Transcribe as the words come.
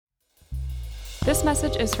This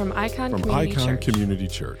message is from Icon From Community Icon Church. Community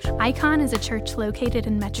Church. Icon is a church located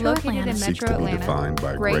in Metro Atlanta. Seeks to be defined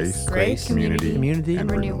by grace, community, and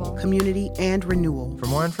renewal. Community and renewal. For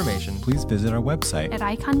more information, please visit our website at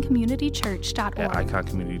iconcommunitychurch.org. at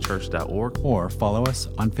iconcommunitychurch.org or follow us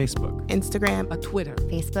on Facebook, Instagram, or Twitter.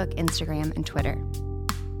 Facebook, Instagram, and Twitter.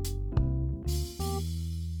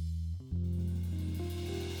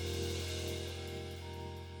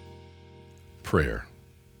 Prayer.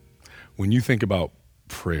 When you think about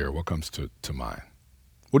prayer, what comes to mind?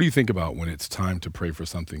 What do you think about when it's time to pray for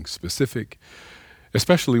something specific,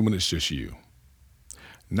 especially when it's just you?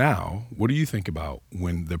 Now, what do you think about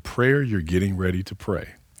when the prayer you're getting ready to pray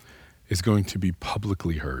is going to be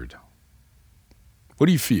publicly heard? What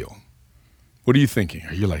do you feel? What are you thinking?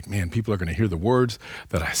 Are you like, man, people are going to hear the words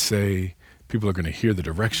that I say? People are going to hear the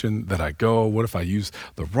direction that I go. What if I use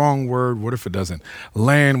the wrong word? What if it doesn't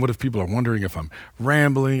land? What if people are wondering if I'm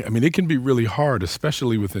rambling? I mean, it can be really hard,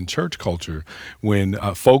 especially within church culture, when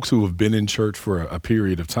folks who have been in church for a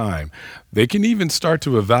period of time, they can even start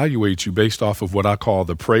to evaluate you based off of what I call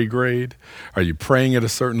the pray grade. Are you praying at a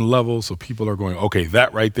certain level? So people are going, okay,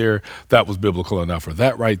 that right there, that was biblical enough. Or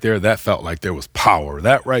that right there, that felt like there was power.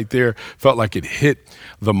 That right there felt like it hit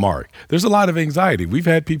the mark. There's a lot of anxiety. We've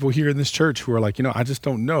had people here in this church who are like, I just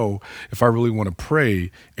don't know if I really want to pray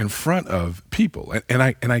in front of people. And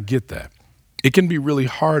I get that. It can be really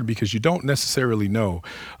hard because you don't necessarily know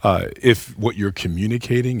if what you're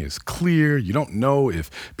communicating is clear. You don't know if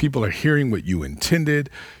people are hearing what you intended.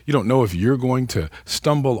 You don't know if you're going to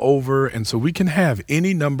stumble over. And so we can have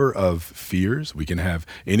any number of fears. We can have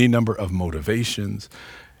any number of motivations.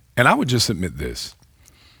 And I would just admit this.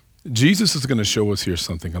 Jesus is going to show us here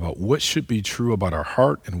something about what should be true about our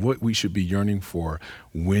heart and what we should be yearning for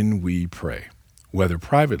when we pray, whether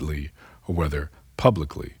privately or whether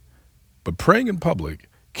publicly. But praying in public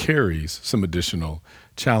carries some additional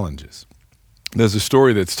challenges. There's a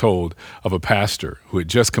story that's told of a pastor who had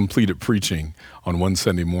just completed preaching on one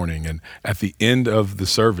Sunday morning. And at the end of the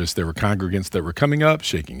service, there were congregants that were coming up,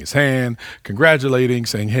 shaking his hand, congratulating,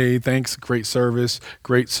 saying, hey, thanks, great service,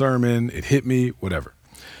 great sermon, it hit me, whatever.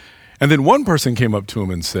 And then one person came up to him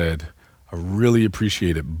and said, I really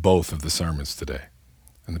appreciated both of the sermons today.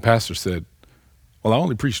 And the pastor said, well, I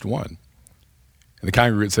only preached one. And the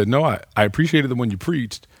congregant said, no, I appreciated the one you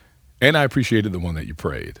preached, and I appreciated the one that you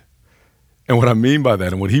prayed. And what I mean by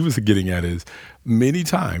that, and what he was getting at is, many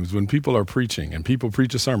times when people are preaching and people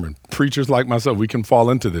preach a sermon, preachers like myself, we can fall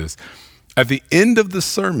into this. At the end of the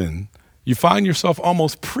sermon, you find yourself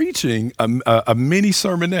almost preaching a mini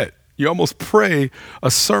sermonette. You almost pray a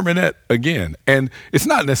sermonette again. And it's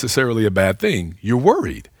not necessarily a bad thing. You're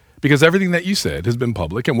worried because everything that you said has been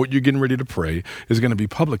public, and what you're getting ready to pray is going to be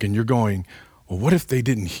public. And you're going, well, what if they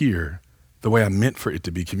didn't hear the way I meant for it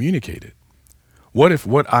to be communicated? What if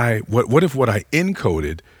what I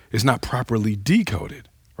encoded is not properly decoded,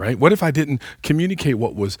 right? What if I didn't communicate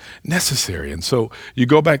what was necessary? And so you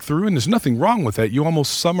go back through, and there's nothing wrong with that. You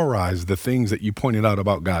almost summarize the things that you pointed out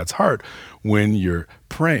about God's heart when you're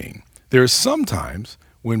praying. There are some times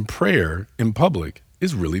when prayer in public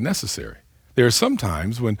is really necessary. There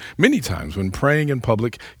are many times when praying in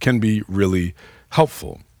public can be really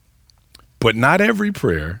helpful. But not every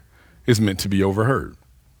prayer is meant to be overheard.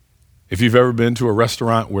 If you've ever been to a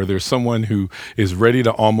restaurant where there's someone who is ready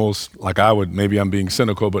to almost, like I would, maybe I'm being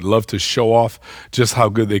cynical, but love to show off just how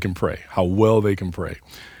good they can pray, how well they can pray.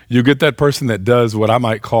 You get that person that does what I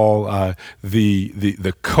might call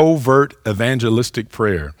the covert evangelistic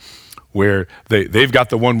prayer, where they've got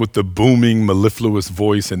the one with the booming, mellifluous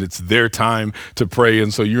voice, and it's their time to pray.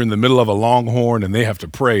 And so you're in the middle of a longhorn, and they have to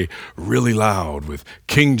pray really loud with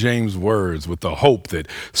King James words, with the hope that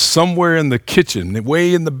somewhere in the kitchen,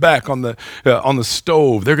 way in the back on the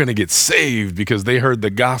stove, they're going to get saved because they heard the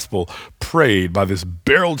gospel prayed by this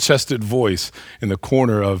barrel-chested voice in the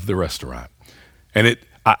corner of the restaurant. And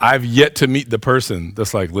I've yet to meet the person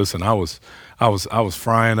that's like, listen, I was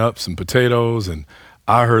frying up some potatoes, and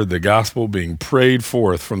I heard the gospel being prayed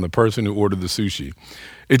forth from the person who ordered the sushi.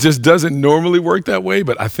 It just doesn't normally work that way,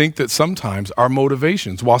 but I think that sometimes our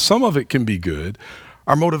motivations, while some of it can be good,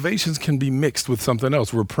 our motivations can be mixed with something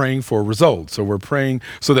else. We're praying for results, or we're praying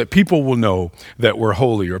so that people will know that we're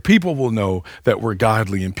holy, or people will know that we're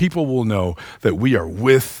godly, and people will know that we are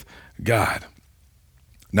with God.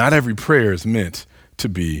 Not every prayer is meant to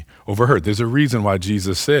be overheard. There's a reason why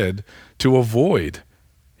Jesus said to avoid.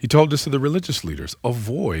 He told this to the religious leaders,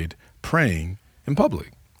 avoid praying in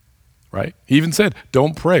public. right? He even said,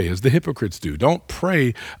 don't pray as the hypocrites do. Don't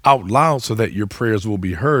pray out loud so that your prayers will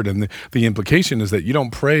be heard. And the implication is that you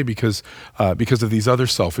don't pray because of these other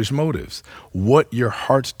selfish motives. What your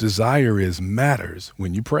heart's desire is matters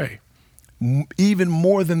when you pray, even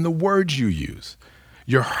more than the words you use.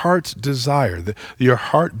 Your heart's desire, your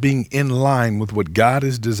heart being in line with what God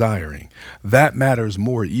is desiring, that matters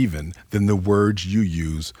more even than the words you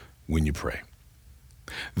use when you pray.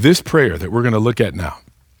 This prayer that we're going to look at now,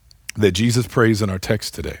 that Jesus prays in our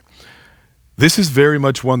text today, this is very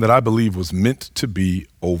much one that I believe was meant to be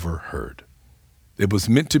overheard. It was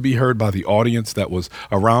meant to be heard by the audience that was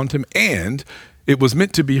around him, and it was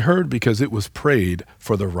meant to be heard because it was prayed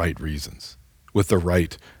for the right reasons, with the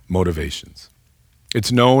right motivations. It's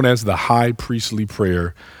known as the high priestly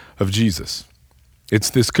prayer of Jesus. It's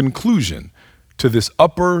this conclusion to this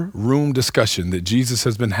upper room discussion that Jesus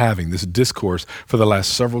has been having, this discourse for the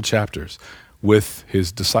last several chapters with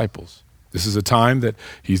his disciples. This is a time that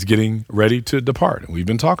he's getting ready to depart. And we've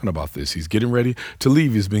been talking about this. He's getting ready to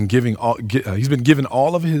leave. He's been given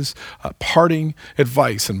all of his parting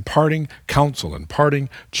advice and parting counsel and parting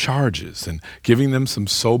charges and giving them some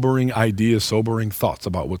sobering ideas, sobering thoughts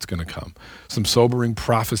about what's going to come, some sobering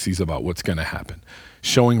prophecies about what's going to happen,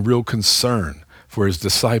 showing real concern for his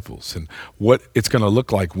disciples and what it's going to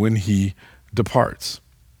look like when he departs.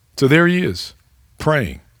 So there he is,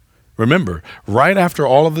 praying. Remember, right after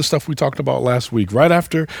all of the stuff we talked about last week, right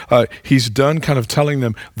after he's done kind of telling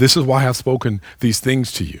them, this is why I've spoken these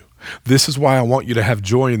things to you. This is why I want you to have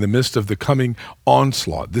joy in the midst of the coming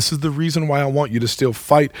onslaught. This is the reason why I want you to still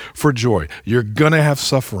fight for joy. You're going to have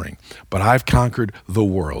suffering, but I've conquered the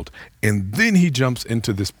world. And then he jumps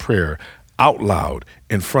into this prayer out loud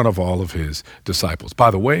in front of all of his disciples. By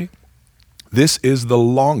the way, this is the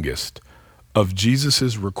longest of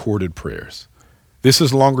Jesus's recorded prayers. This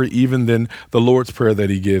is longer even than the Lord's Prayer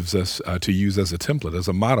that he gives us to use as a template, as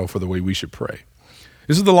a motto for the way we should pray.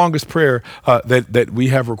 This is the longest prayer that we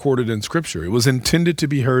have recorded in Scripture. It was intended to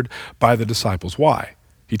be heard by the disciples. Why?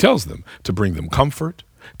 He tells them to bring them comfort,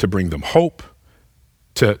 to bring them hope,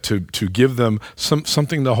 to give them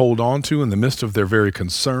something to hold on to in the midst of their very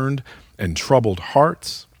concerned and troubled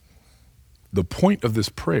hearts. The point of this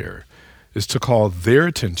prayer is to call their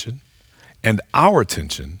attention and our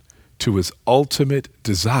attention to his ultimate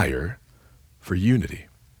desire for unity,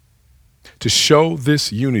 to show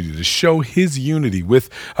this unity, to show his unity with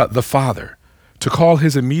the Father, to call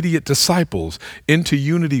his immediate disciples into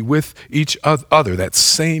unity with each other, that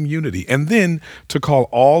same unity, and then to call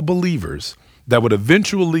all believers that would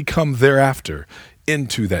eventually come thereafter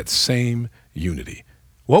into that same unity.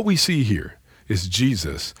 What we see here is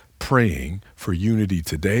Jesus praying for unity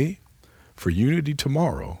today, for unity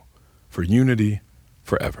tomorrow, for unity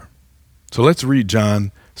forever. So let's read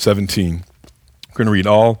John 17. We're going to read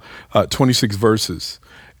all 26 verses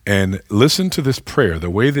and listen to this prayer, the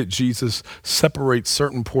way that Jesus separates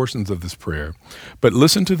certain portions of this prayer. But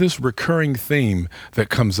listen to this recurring theme that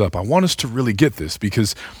comes up. I want us to really get this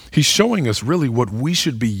because he's showing us really what we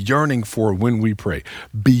should be yearning for when we pray.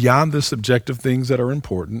 Beyond the subjective things that are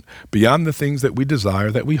important, beyond the things that we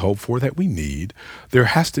desire, that we hope for, that we need, there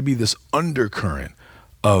has to be this undercurrent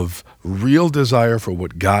of real desire for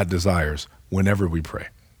what God desires whenever we pray.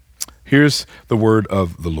 Here's the word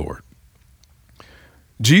of the Lord.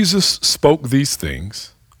 Jesus spoke these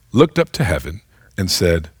things, looked up to heaven, and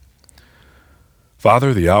said,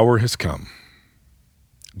 Father, the hour has come.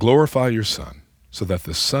 Glorify your Son, so that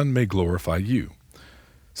the Son may glorify you,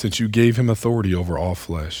 since you gave him authority over all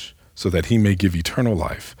flesh, so that he may give eternal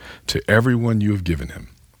life to everyone you have given him.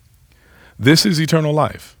 This is eternal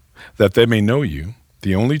life, that they may know you,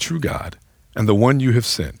 the only true God, and the one you have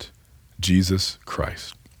sent, Jesus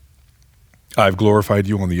Christ. I have glorified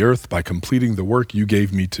you on the earth by completing the work you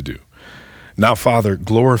gave me to do. Now, Father,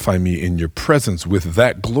 glorify me in your presence with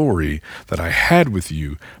that glory that I had with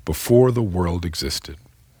you before the world existed.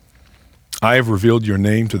 I have revealed your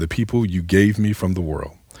name to the people you gave me from the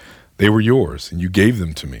world. They were yours, and you gave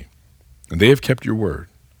them to me, and they have kept your word.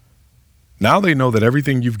 Now they know that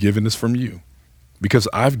everything you've given is from you, because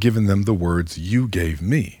I've given them the words you gave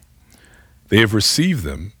me. They have received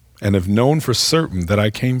them and have known for certain that I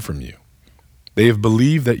came from you. They have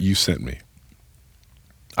believed that you sent me.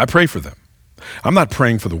 I pray for them. I'm not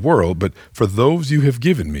praying for the world, but for those you have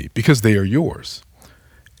given me, because they are yours.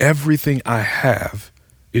 Everything I have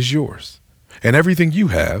is yours, and everything you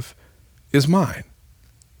have is mine,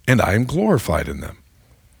 and I am glorified in them.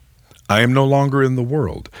 I am no longer in the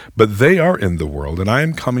world, but they are in the world, and I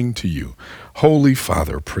am coming to you. Holy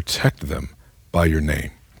Father, protect them by your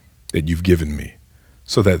name that you've given me,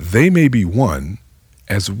 so that they may be one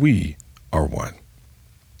as we are one.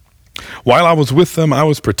 While I was with them, I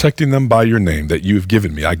was protecting them by your name that you have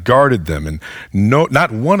given me. I guarded them, and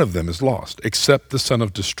not one of them is lost, except the son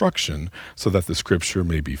of destruction, so that the scripture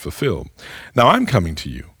may be fulfilled. Now I'm coming to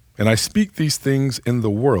you, and I speak these things in the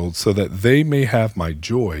world so that they may have my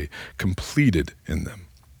joy completed in them.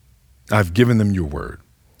 I've given them your word.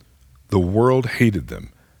 The world hated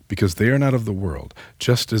them because they are not of the world,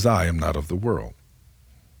 just as I am not of the world.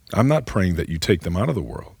 I'm not praying that you take them out of the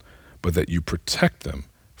world, but that you protect them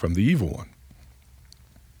from the evil one.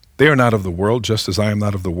 They are not of the world, just as I am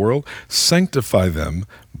not of the world. Sanctify them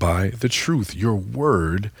by the truth. Your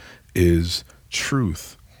word is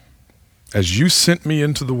truth. As you sent me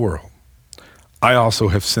into the world, I also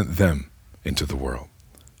have sent them into the world.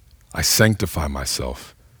 I sanctify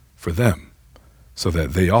myself for them, so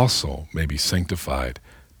that they also may be sanctified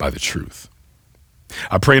by the truth.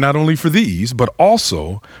 I pray not only for these, but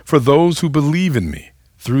also for those who believe in me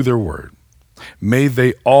through their word. May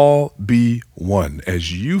they all be one,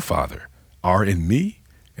 as you, Father, are in me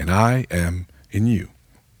and I am in you.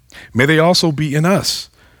 May they also be in us,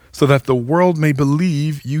 so that the world may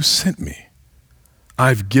believe you sent me.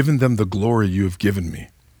 I've given them the glory you have given me,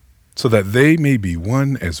 so that they may be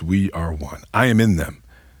one as we are one. I am in them,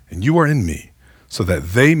 and you are in me, so that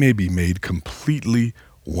they may be made completely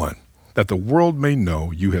one, that the world may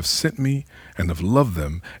know you have sent me and have loved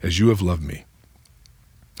them as you have loved me.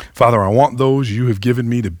 Father, I want those you have given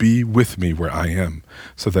me to be with me where I am,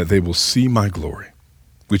 so that they will see my glory,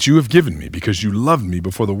 which you have given me because you loved me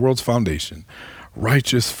before the world's foundation.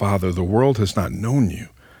 Righteous Father, the world has not known you.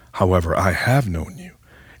 However, I have known you,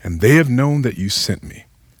 and they have known that you sent me.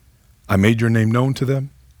 I made your name known to them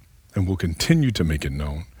and will continue to make it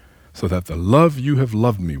known, so that the love you have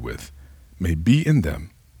loved me with may be in them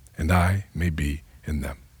and I may be in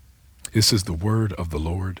them. This is the word of the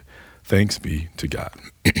Lord. Thanks be to God.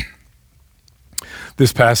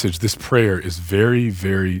 This passage, this prayer is very,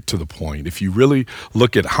 very to the point. If you really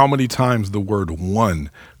look at how many times the word one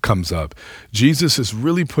comes up, Jesus is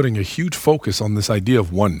really putting a huge focus on this idea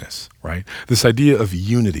of oneness, right? This idea of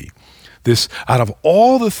unity. This, out of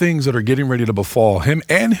all the things that are getting ready to befall him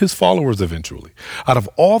and his followers eventually, out of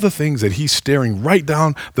all the things that he's staring right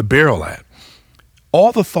down the barrel at,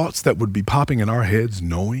 all the thoughts that would be popping in our heads,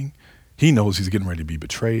 knowing he knows he's getting ready to be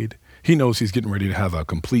betrayed. He knows he's getting ready to have a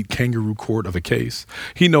complete kangaroo court of a case.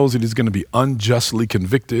 He knows that he's going to be unjustly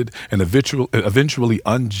convicted and eventually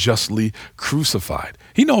unjustly crucified.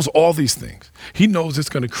 He knows all these things. He knows it's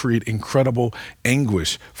going to create incredible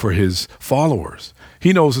anguish for his followers.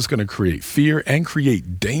 He knows it's going to create fear and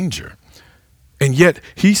create danger. And yet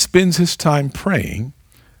he spends his time praying,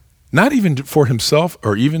 not even for himself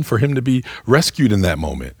or even for him to be rescued in that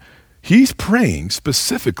moment. He's praying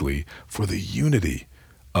specifically for the unity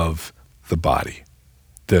of the body,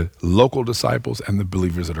 the local disciples and the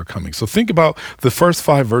believers that are coming. So think about the first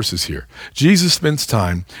 5 verses here. Jesus spends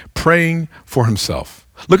time praying for himself.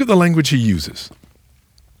 Look at the language he uses.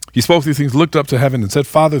 He spoke these things, looked up to heaven and said,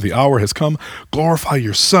 Father, the hour has come. Glorify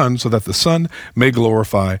your Son so that the Son may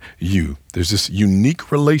glorify you. There's this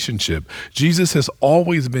unique relationship. Jesus has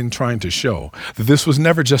always been trying to show that this was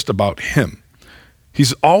never just about him.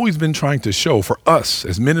 He's always been trying to show for us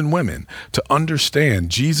as men and women to understand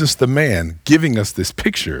Jesus the man, giving us this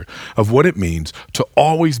picture of what it means to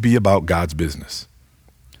always be about God's business,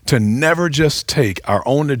 to never just take our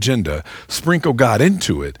own agenda, sprinkle God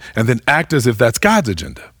into it, and then act as if that's God's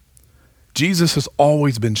agenda. Jesus has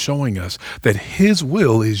always been showing us that his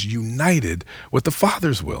will is united with the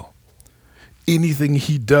Father's will. Anything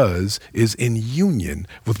he does is in union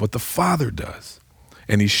with what the Father does.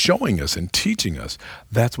 And he's showing us and teaching us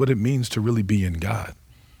that's what it means to really be in God.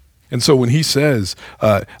 And so when he says,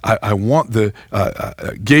 I want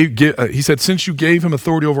he said, since you gave him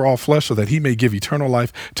authority over all flesh so that he may give eternal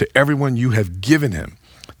life to everyone you have given him,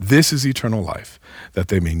 this is eternal life, that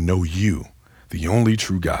they may know you, the only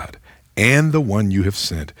true God, and the one you have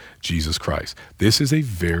sent, Jesus Christ. This is a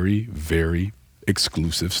very, very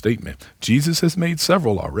exclusive statement. Jesus has made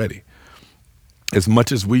several already. As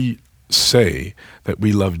much as we say that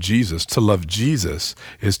we love Jesus, to love Jesus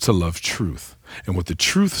is to love truth. And what the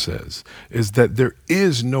truth says is that there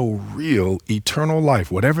is no real eternal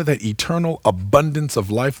life. Whatever that eternal abundance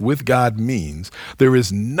of life with God means, there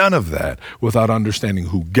is none of that without understanding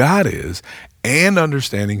who God is and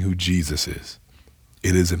understanding who Jesus is.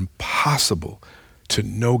 It is impossible to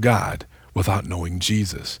know God without knowing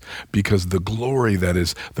Jesus, because the glory that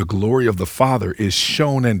is the glory of the Father is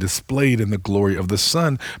shown and displayed in the glory of the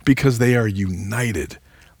Son, because they are united.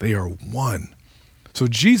 They are one. So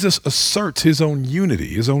Jesus asserts his own unity,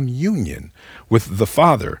 his own union with the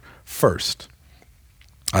Father first.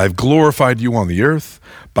 I have glorified you on the earth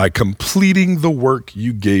by completing the work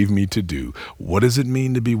you gave me to do. What does it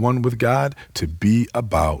mean to be one with God? To be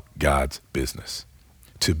about God's business.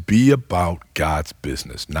 To be about God's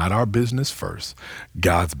business, not our business first,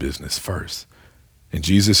 God's business first. And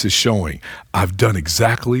Jesus is showing, I've done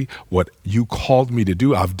exactly what you called me to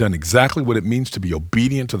do. I've done exactly what it means to be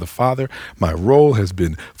obedient to the Father. My role has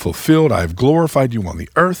been fulfilled. I have glorified you on the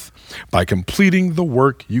earth by completing the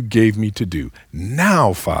work you gave me to do.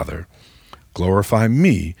 Now, Father, glorify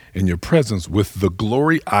me in your presence with the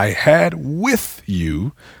glory I had with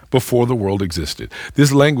you before the world existed.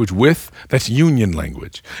 This language with, that's union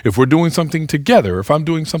language. If we're doing something together, if I'm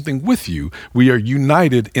doing something with you, we are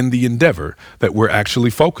united in the endeavor that we're actually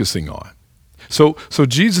focusing on. So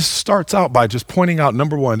Jesus starts out by just pointing out,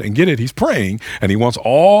 number one, and get it, he's praying, and he wants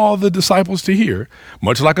all the disciples to hear,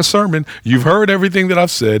 much like a sermon. You've heard everything that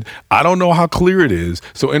I've said. I don't know how clear it is.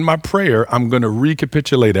 So in my prayer, I'm going to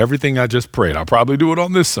recapitulate everything I just prayed. I'll probably do it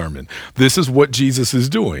on this sermon. This is what Jesus is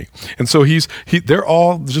doing. And so they're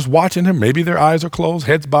all just watching him. Maybe their eyes are closed,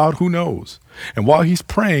 heads bowed, who knows? And while he's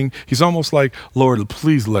praying, he's almost like, Lord,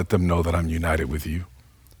 please let them know that I'm united with you.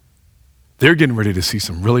 They're getting ready to see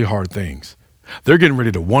some really hard things. They're getting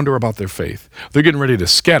ready to wonder about their faith. They're getting ready to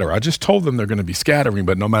scatter. I just told them they're going to be scattering,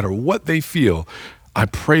 but no matter what they feel, I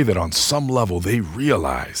pray that on some level they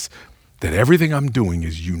realize that everything I'm doing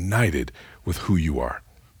is united with who you are.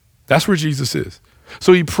 That's where Jesus is.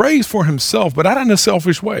 So he prays for himself, but not in a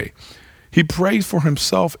selfish way. He prays for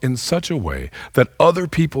himself in such a way that other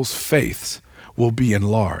people's faiths will be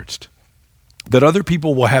enlarged, that other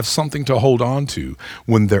people will have something to hold on to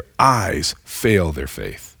when their eyes fail their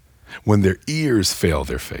faith. When their ears fail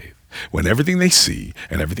their faith, when everything they see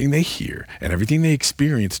and everything they hear and everything they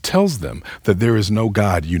experience tells them that there is no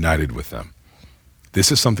God united with them.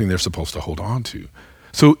 This is something they're supposed to hold on to.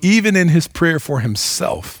 So even in his prayer for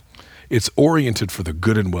himself, it's oriented for the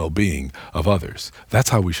good and well-being of others.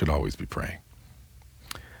 That's how we should always be praying.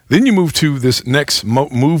 Then you move to this next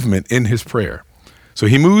movement in his prayer. So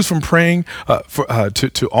he moves from praying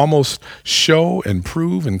to almost show and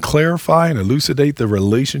prove and clarify and elucidate the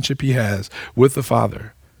relationship he has with the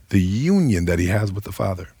Father, the union that he has with the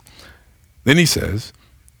Father. Then he says,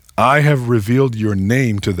 I have revealed your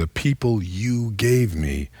name to the people you gave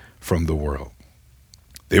me from the world.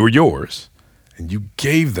 They were yours, and you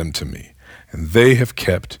gave them to me, and they have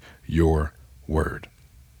kept your word.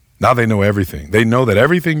 Now they know everything. They know that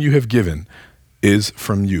everything you have given is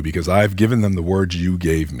from you, because I have given them the words you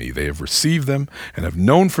gave me. They have received them and have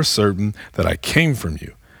known for certain that I came from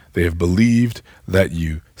you. They have believed that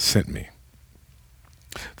you sent me.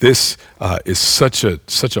 This is such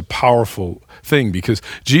a powerful thing, because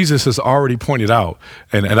Jesus has already pointed out,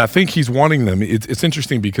 and I think he's wanting them. It's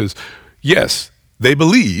interesting because, yes, they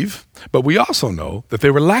believe, but we also know that they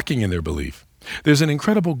were lacking in their belief. There's an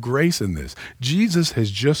incredible grace in this. Jesus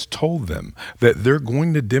has just told them that they're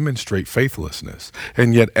going to demonstrate faithlessness.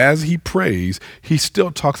 And yet as he prays, he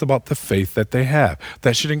still talks about the faith that they have.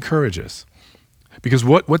 That should encourage us. Because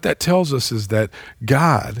what that tells us is that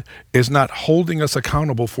God is not holding us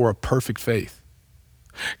accountable for a perfect faith.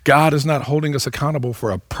 God is not holding us accountable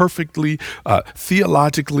for a perfectly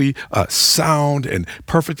theologically sound and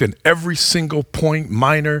perfect in every single point,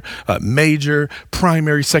 minor, major,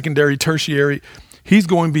 primary, secondary, tertiary. He's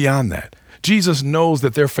going beyond that. Jesus knows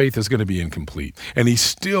that their faith is going to be incomplete, and he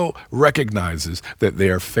still recognizes that they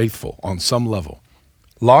are faithful on some level,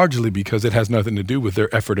 largely because it has nothing to do with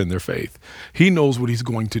their effort and their faith. He knows what he's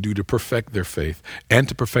going to do to perfect their faith and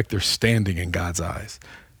to perfect their standing in God's eyes.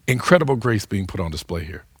 Incredible grace being put on display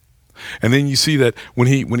here. And then you see that when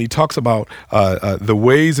he talks about the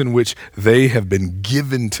ways in which they have been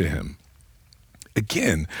given to him,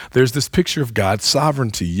 again, there's this picture of God's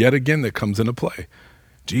sovereignty yet again that comes into play.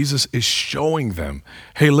 Jesus is showing them,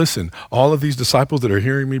 hey, listen, all of these disciples that are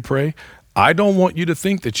hearing me pray, I don't want you to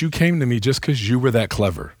think that you came to me just because you were that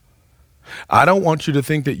clever. I don't want you to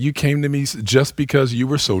think that you came to me just because you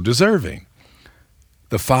were so deserving.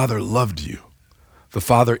 The Father loved you. The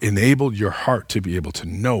Father enabled your heart to be able to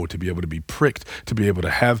know, to be able to be pricked, to be able to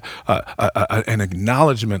have an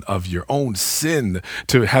acknowledgement of your own sin,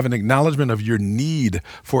 to have an acknowledgement of your need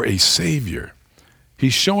for a Savior.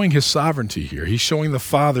 He's showing his sovereignty here. He's showing the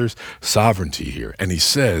Father's sovereignty here. And he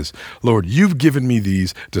says, Lord, you've given me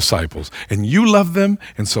these disciples, and you love them,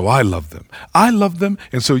 and so I love them. I love them,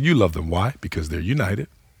 and so you love them. Why? Because they're united.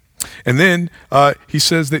 And then he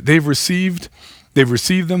says that they've received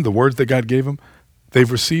them, the words that God gave them. They've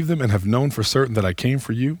received them and have known for certain that I came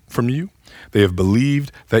from you. They have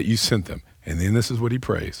believed that you sent them. And then this is what he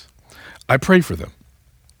prays. I pray for them.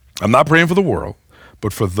 I'm not praying for the world,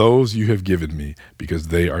 but for those you have given me because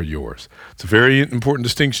they are yours. It's a very important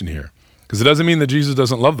distinction here, because it doesn't mean that Jesus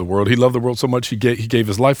doesn't love the world. He loved the world so much he gave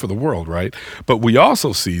his life for the world, right? But we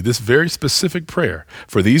also see this very specific prayer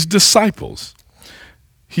for these disciples.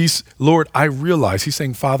 Lord, I realize, he's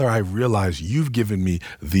saying, Father, I realize you've given me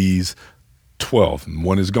these 12.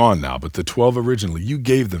 One is gone now, but the 12 originally, you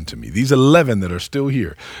gave them to me. These 11 that are still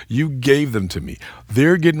here, you gave them to me.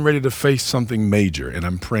 They're getting ready to face something major, and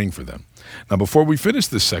I'm praying for them. Now, before we finish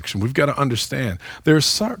this section, we've got to understand there's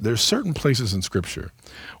certain places in Scripture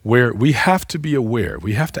where we have to be aware.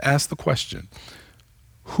 We have to ask the question,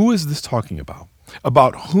 who is this talking about?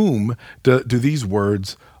 About whom do these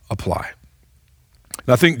words apply?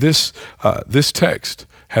 And I think this text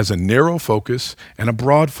has a narrow focus and a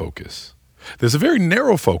broad focus. There's a very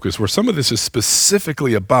narrow focus where some of this is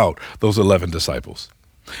specifically about those 11 disciples.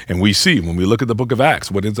 And we see when we look at the book of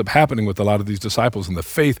Acts, what ends up happening with a lot of these disciples and the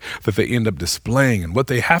faith that they end up displaying and what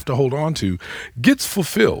they have to hold on to gets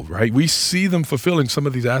fulfilled, right? We see them fulfilling some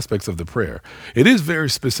of these aspects of the prayer. It is very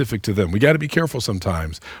specific to them. We got to be careful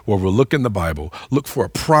sometimes where we'll look in the Bible, look for a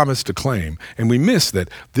promise to claim, and we miss that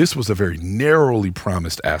this was a very narrowly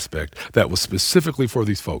promised aspect that was specifically for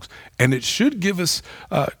these folks. And it should give us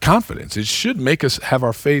confidence. It should make us have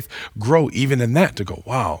our faith grow even in that, to go,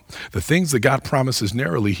 wow, the things that God promises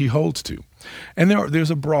narrowly, he holds to. And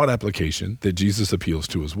there's a broad application that Jesus appeals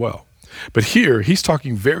to as well. But here, he's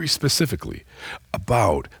talking very specifically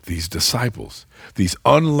about these disciples, these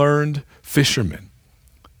unlearned fishermen,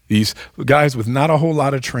 these guys with not a whole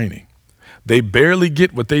lot of training. They barely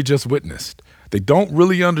get what they just witnessed. They don't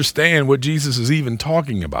really understand what Jesus is even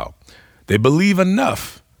talking about. They believe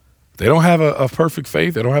enough. They don't have a perfect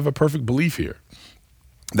faith. They don't have a perfect belief here.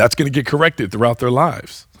 That's going to get corrected throughout their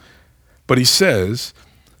lives. But he says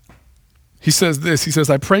this,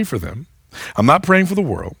 I pray for them. I'm not praying for the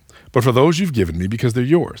world, but for those you've given me because they're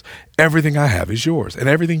yours. Everything I have is yours, and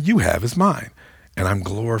everything you have is mine, and I'm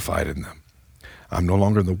glorified in them. I'm no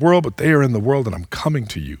longer in the world, but they are in the world, and I'm coming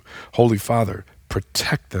to you. Holy Father,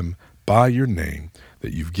 protect them by your name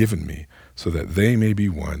that you've given me, so that they may be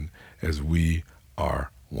one as we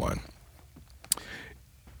are one.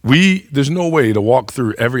 There's no way to walk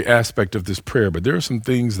through every aspect of this prayer, but there are some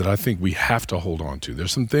things that I think we have to hold on to.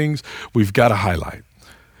 There's some things we've got to highlight.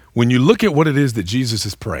 When you look at what it is that Jesus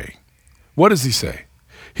is praying, what does he say?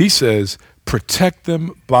 He says, protect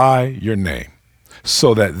them by your name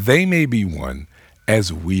so that they may be one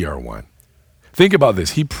as we are one. Think about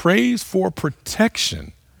this. He prays for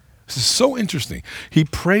protection. This is so interesting. He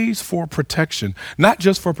prays for protection, not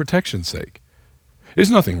just for protection's sake. There's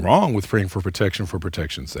nothing wrong with praying for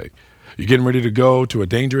protection's sake. You're getting ready to go to a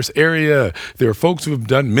dangerous area. There are folks who have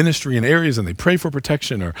done ministry in areas and they pray for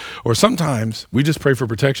protection, or sometimes we just pray for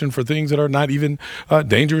protection for things that are not even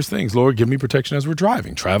dangerous things. Lord, give me protection as we're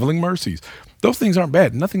driving, traveling mercies. Those things aren't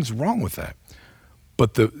bad. Nothing's wrong with that.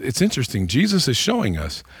 But it's interesting. Jesus is showing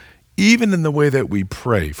us, even in the way that we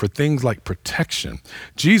pray for things like protection,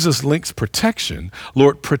 Jesus links protection.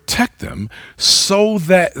 Lord, protect them so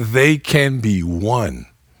that they can be one.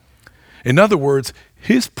 In other words,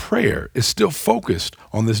 his prayer is still focused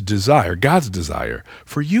on this desire, God's desire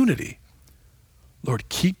for unity. Lord,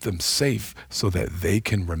 keep them safe so that they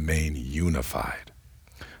can remain unified.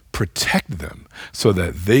 Protect them so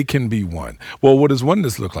that they can be one. Well, what does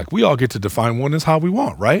oneness look like? We all get to define oneness how we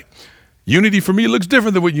want, right? Unity for me looks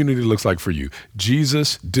different than what unity looks like for you.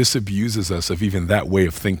 Jesus disabuses us of even that way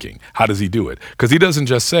of thinking. How does he do it? Because he doesn't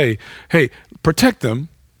just say, hey, protect them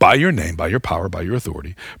by your name, by your power, by your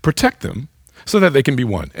authority. Protect them so that they can be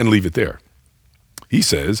one, and leave it there. He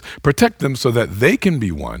says, protect them so that they can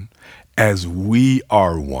be one as we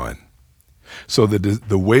are one. So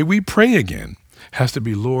the way we pray again has to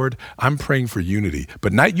be, Lord, I'm praying for unity,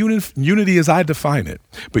 but not unity as I define it,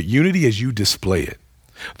 but unity as you display it.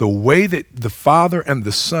 The way that the Father and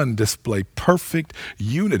the Son display perfect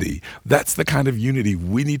unity, that's the kind of unity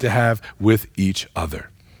we need to have with each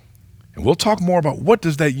other. And we'll talk more about what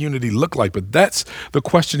does that unity look like, but that's the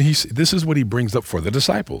question. This is what he brings up for the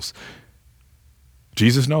disciples.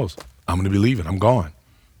 Jesus knows, I'm going to be leaving. I'm gone.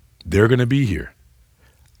 They're going to be here.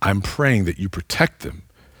 I'm praying that you protect them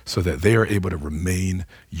so that they are able to remain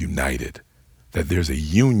united, that there's a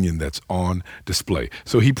union that's on display.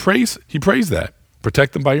 So he prays that.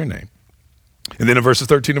 Protect them by your name. And then in verses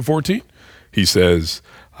 13 and 14, he says,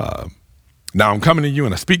 now I'm coming to you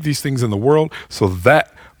and I speak these things in the world so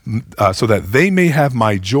that they may have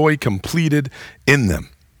my joy completed in them.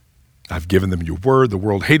 I've given them your word. The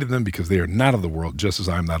world hated them because they are not of the world, just as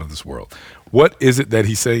I am not of this world. What is it that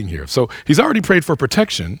he's saying here? So he's already prayed for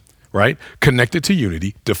protection, right? Connected to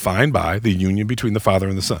unity, defined by the union between the Father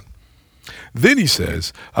and the Son. Then he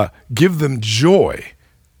says, give them joy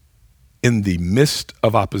in the midst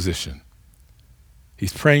of opposition.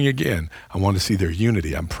 He's praying again. I want to see their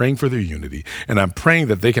unity. I'm praying for their unity. And I'm praying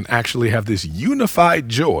that they can actually have this unified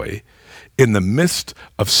joy in the midst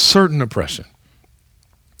of certain oppression.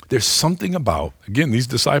 There's something about, again, these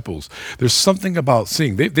disciples, there's something about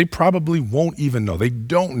seeing. They probably won't even know. They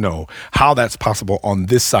don't know how that's possible on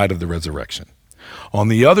this side of the resurrection. On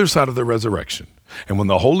the other side of the resurrection, and when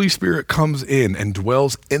the Holy Spirit comes in and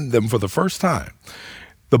dwells in them for the first time,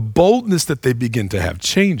 the boldness that they begin to have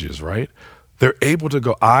changes, right? They're able to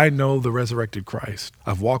go, I know the resurrected Christ.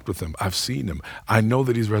 I've walked with him. I've seen him. I know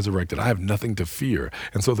that he's resurrected. I have nothing to fear.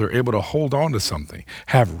 And so they're able to hold on to something,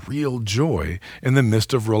 have real joy in the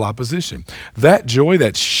midst of real opposition. That joy,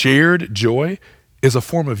 that shared joy, is a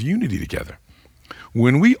form of unity together.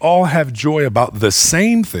 When we all have joy about the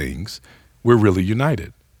same things, we're really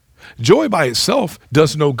united. Joy by itself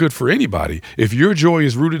does no good for anybody if your joy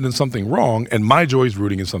is rooted in something wrong and my joy is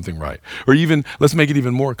rooting in something right. Or even, let's make it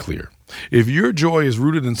even more clear. If your joy is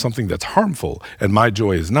rooted in something that's harmful and my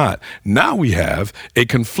joy is not, now we have a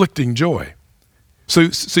conflicting joy. So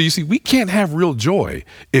you see, we can't have real joy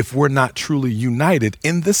if we're not truly united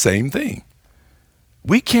in the same thing.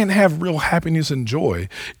 We can't have real happiness and joy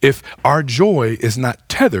if our joy is not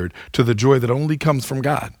tethered to the joy that only comes from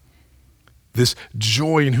God. This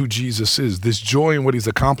joy in who Jesus is, this joy in what he's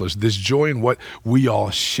accomplished, this joy in what we all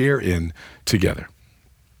share in together.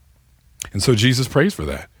 And so Jesus prays for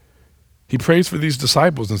that. He prays for these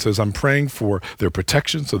disciples and says, I'm praying for their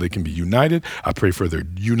protection so they can be united. I pray for their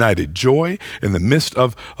united joy in the midst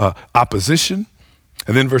of opposition.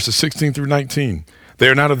 And then verses 16 through 19, they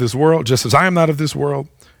are not of this world, just as I am not of this world.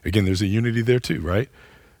 Again, there's a unity there too, right?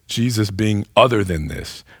 Jesus being other than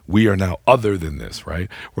this. We are now other than this, right?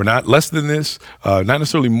 We're not less than this, not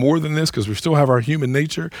necessarily more than this, because we still have our human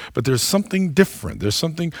nature, but there's something different. There's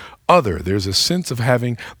something other. There's a sense of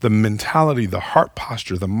having the mentality, the heart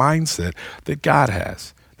posture, the mindset that God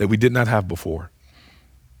has that we did not have before.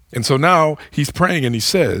 And so now he's praying and he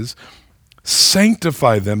says,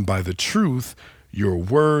 sanctify them by the truth. Your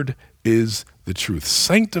word is the truth.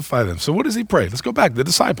 Sanctify them. So what does he pray? Let's go back. The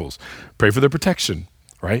disciples pray for their protection,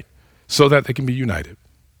 right? So that they can be united.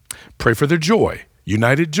 Pray for their joy,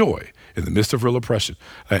 united joy in the midst of real oppression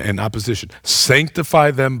and opposition.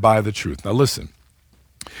 Sanctify them by the truth. Now listen,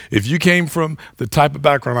 if you came from the type of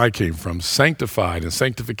background I came from, sanctified and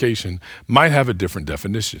sanctification might have a different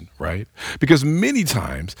definition, right? Because many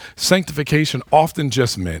times sanctification often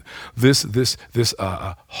just meant this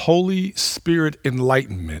Holy Spirit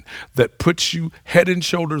enlightenment that puts you head and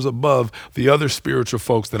shoulders above the other spiritual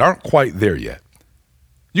folks that aren't quite there yet.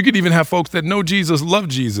 You could even have folks that know Jesus, love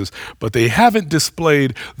Jesus, but they haven't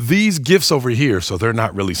displayed these gifts over here, so they're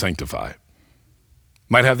not really sanctified.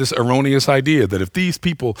 Might have this erroneous idea that if these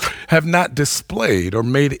people have not displayed or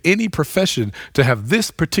made any profession to have this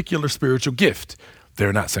particular spiritual gift,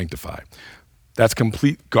 they're not sanctified. That's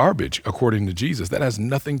complete garbage, according to Jesus. That has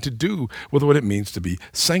nothing to do with what it means to be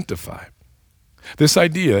sanctified. This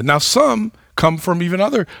idea, now some come from even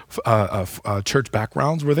other church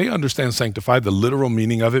backgrounds where they understand sanctified, the literal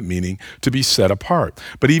meaning of it, meaning to be set apart.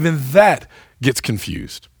 But even that gets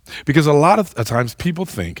confused because a lot of times people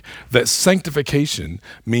think that sanctification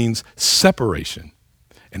means separation,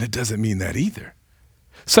 and it doesn't mean that either.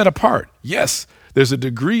 Set apart, yes, there's a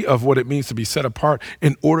degree of what it means to be set apart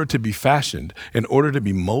in order to be fashioned, in order to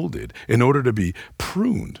be molded, in order to be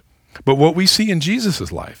pruned. But what we see in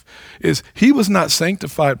Jesus' life is he was not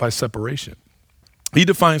sanctified by separation. He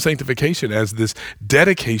defined sanctification as this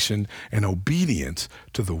dedication and obedience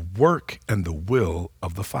to the work and the will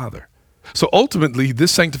of the Father. So ultimately,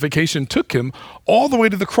 this sanctification took him all the way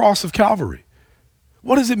to the cross of Calvary.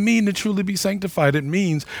 What does it mean to truly be sanctified? It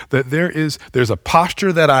means that there's a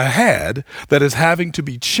posture that I had that is having to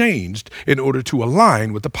be changed in order to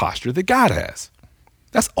align with the posture that God has.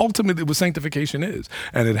 That's ultimately what sanctification is.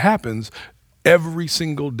 And it happens every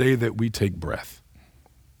single day that we take breath.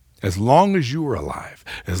 As long as you are alive,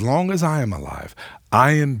 as long as I am alive,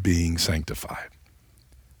 I am being sanctified.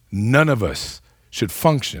 None of us should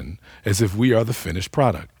function as if we are the finished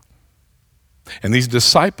product. And these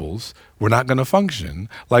disciples were not going to function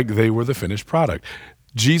like they were the finished product.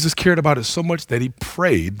 Jesus cared about it so much that he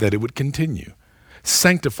prayed that it would continue.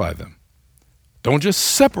 Sanctify them. Don't just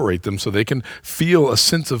separate them so they can feel a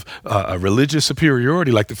sense of a religious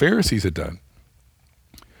superiority like the Pharisees had done,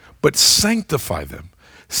 but sanctify them.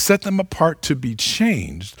 Set them apart to be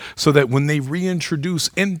changed so that when they reintroduce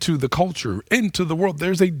into the culture, into the world,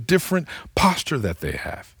 there's a different posture that they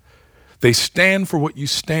have. They stand for what you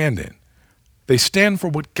stand in. They stand for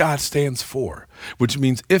what God stands for, which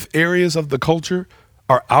means if areas of the culture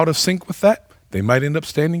are out of sync with that, they might end up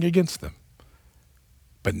standing against them.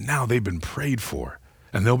 But now they've been prayed for,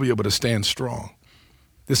 and they'll be able to stand strong.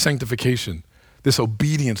 This sanctification, this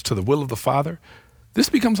obedience to the will of the Father, this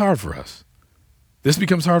becomes hard for us. This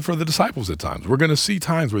becomes hard for the disciples at times. We're going to see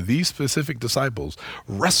times where these specific disciples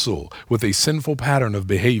wrestle with a sinful pattern of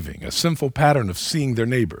behaving, a sinful pattern of seeing their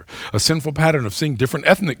neighbor, a sinful pattern of seeing different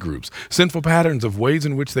ethnic groups, sinful patterns of ways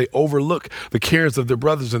in which they overlook the cares of their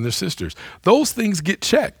brothers and their sisters. Those things get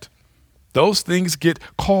checked. Those things get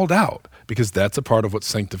called out because that's a part of what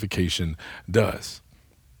sanctification does.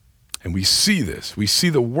 And we see this. We see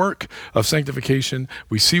the work of sanctification.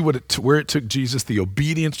 We see where it took Jesus, the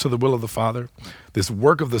obedience to the will of the Father, this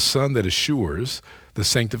work of the Son that assures the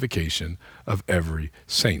sanctification of every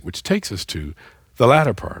saint, which takes us to the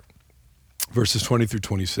latter part, verses 20 through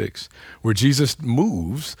 26, where Jesus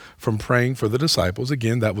moves from praying for the disciples.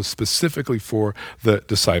 Again, that was specifically for the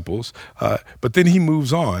disciples. But then he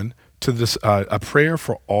moves on to this a prayer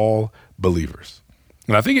for all believers.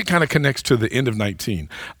 And I think it kind of connects to the end of 19.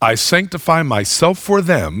 I sanctify myself for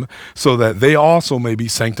them so that they also may be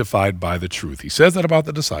sanctified by the truth. He says that about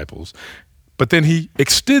the disciples, but then he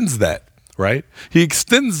extends that, right? He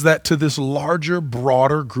extends that to this larger,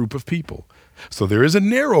 broader group of people. So there is a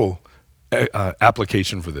narrow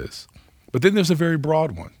application for this, but then there's a very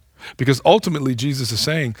broad one, because ultimately Jesus is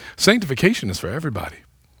saying sanctification is for everybody.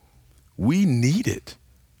 We need it.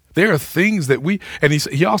 There are things that and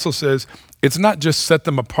he also says, it's not just set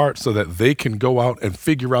them apart so that they can go out and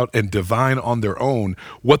figure out and divine on their own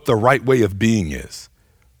what the right way of being is,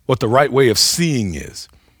 what the right way of seeing is,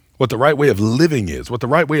 what the right way of living is, what the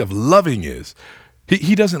right way of loving is.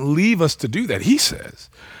 He doesn't leave us to do that. He says,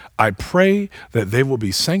 I pray that they will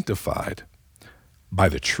be sanctified by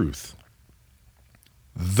the truth.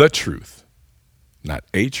 The truth, not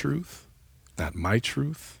a truth, not my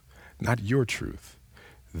truth, not your truth.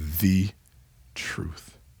 The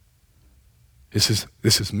truth. This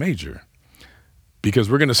is major, because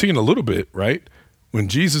we're going to see in a little bit, right? When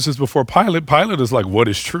Jesus is before Pilate, Pilate is like, what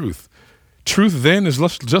is truth? Truth then is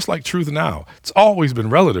just like truth now. It's always been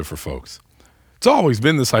relative for folks. It's always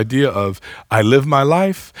been this idea of I live my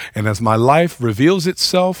life, and as my life reveals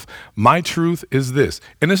itself, my truth is this.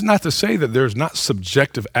 And it's not to say that there's not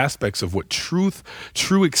subjective aspects of what true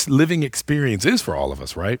living experience is for all of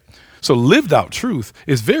us, right? So lived out truth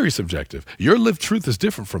is very subjective. Your lived truth is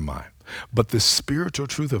different from mine. But the spiritual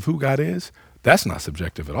truth of who God is, that's not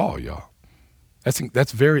subjective at all, y'all.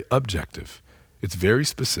 That's very objective. It's very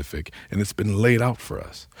specific, and it's been laid out for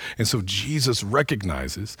us. And so Jesus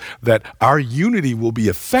recognizes that our unity will be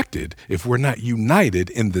affected if we're not united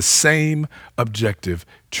in the same objective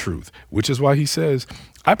truth, which is why he says,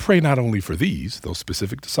 I pray not only for those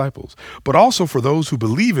specific disciples, but also for those who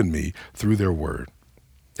believe in me through their word.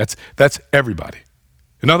 That's everybody.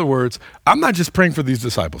 In other words, I'm not just praying for these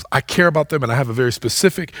disciples. I care about them, and I have a very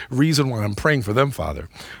specific reason why I'm praying for them, Father.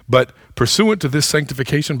 But pursuant to this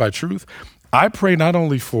sanctification by truth, I pray not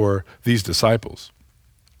only for these disciples,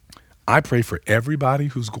 I pray for everybody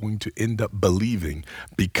who's going to end up believing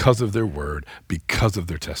because of their word, because of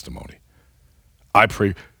their testimony. I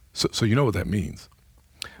pray, so you know what that means.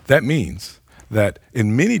 That means that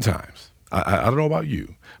in many times, I don't know about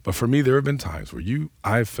you, but for me, there have been times where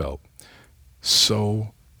I've felt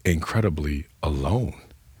so incredibly alone.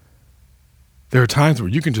 There are times where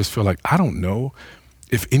you can just feel like, I don't know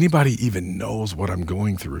if anybody even knows what I'm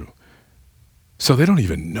going through. So they don't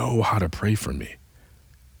even know how to pray for me.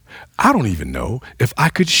 I don't even know if I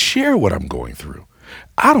could share what I'm going through.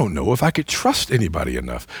 I don't know if I could trust anybody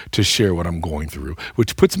enough to share what I'm going through,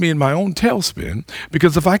 which puts me in my own tailspin,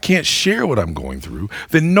 because if I can't share what I'm going through,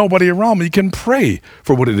 then nobody around me can pray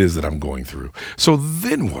for what it is that I'm going through. So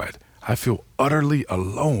then what? I feel utterly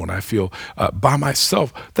alone. I feel by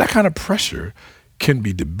myself. That kind of pressure can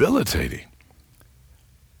be debilitating.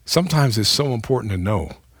 Sometimes it's so important to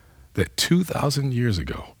know that 2,000 years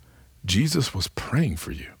ago, Jesus was praying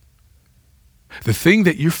for you. The thing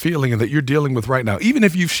that you're feeling and that you're dealing with right now, even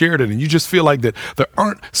if you've shared it and you just feel like that there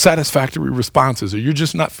aren't satisfactory responses, or you're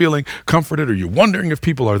just not feeling comforted, or you're wondering if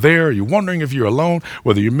people are there, or you're wondering if you're alone,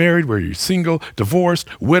 whether you're married, whether you're single, divorced,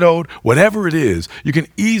 widowed, whatever it is, you can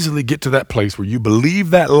easily get to that place where you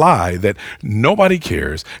believe that lie that nobody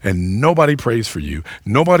cares and nobody prays for you,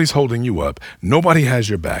 nobody's holding you up, nobody has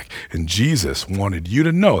your back. And Jesus wanted you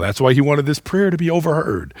to know, that's why he wanted this prayer to be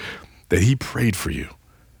overheard, that he prayed for you.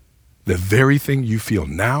 The very thing you feel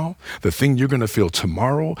now, the thing you're going to feel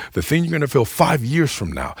tomorrow, the thing you're going to feel 5 years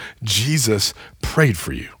from now, Jesus prayed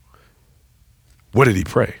for you. What did he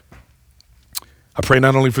pray? I pray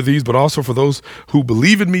not only for these, but also for those who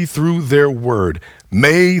believe in me through their word.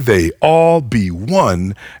 May they all be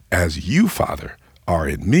one as you, Father, are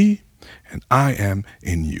in me and I am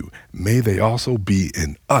in you. May they also be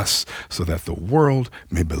in us so that the world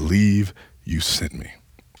may believe you sent me.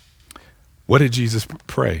 What did Jesus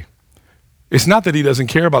pray? It's not that he doesn't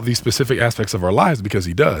care about these specific aspects of our lives, because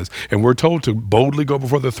he does. And we're told to boldly go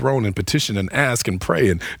before the throne and petition and ask and pray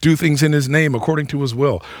and do things in his name according to his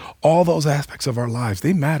will. All those aspects of our lives,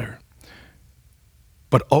 they matter.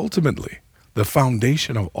 But ultimately, the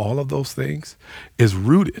foundation of all of those things is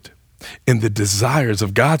rooted in the desires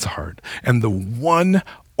of God's heart. And the one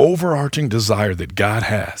overarching desire that God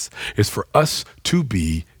has is for us to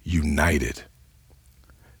be united.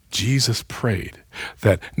 Jesus prayed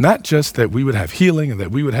that not just that we would have healing and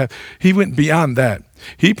that we would have, he went beyond that.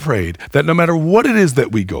 He prayed that no matter what it is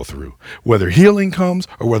that we go through, whether healing comes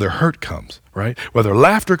or whether hurt comes, right? Whether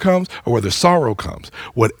laughter comes or whether sorrow comes,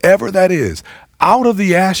 whatever that is, out of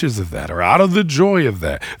the ashes of that or out of the joy of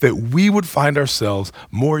that, that we would find ourselves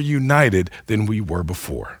more united than we were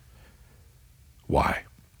before. Why?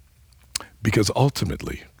 Because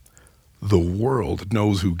ultimately, the world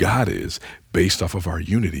knows who God is based off of our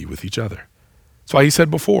unity with each other. That's why he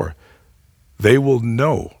said before, they will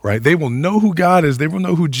know, right? They will know who God is. They will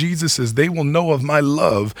know who Jesus is. They will know of my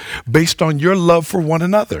love based on your love for one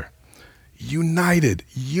another. United,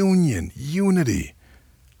 union, unity.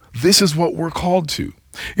 This is what we're called to.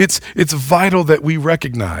 It's vital that we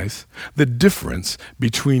recognize the difference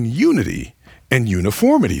between unity and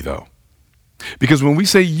uniformity, though. Because when we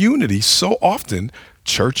say unity, so often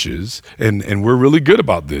churches, and we're really good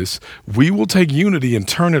about this, we will take unity and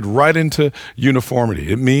turn it right into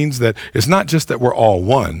uniformity. It means that it's not just that we're all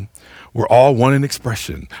one. We're all one in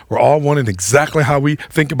expression. We're all one in exactly how we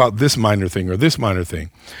think about this minor thing or this minor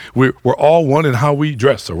thing. We're all one in how we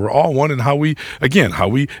dress, or we're all one in how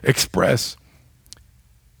we express.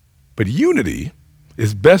 But unity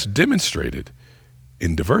is best demonstrated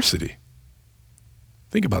in diversity.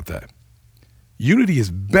 Think about that. Unity is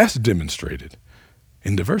best demonstrated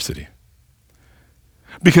in diversity.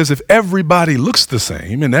 Because if everybody looks the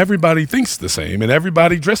same and everybody thinks the same and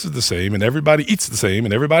everybody dresses the same and everybody eats the same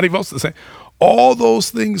and everybody votes the same, all those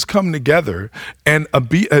things come together, and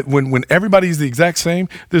when everybody's the exact same,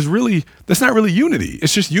 that's not really unity.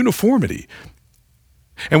 It's just uniformity.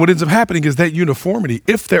 And what ends up happening is that uniformity,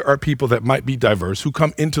 if there are people that might be diverse who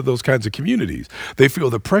come into those kinds of communities, they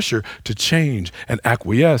feel the pressure to change and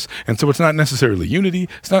acquiesce. And so it's not necessarily unity,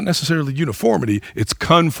 it's not necessarily uniformity, it's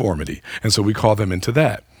conformity. And so we call them into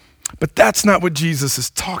that. But that's not what Jesus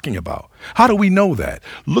is talking about. How do we know that?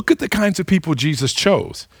 Look at the kinds of people Jesus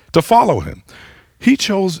chose to follow him. He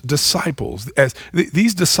chose disciples. As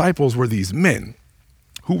these disciples were these men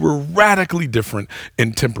who were radically different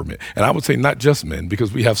in temperament. And I would say not just men,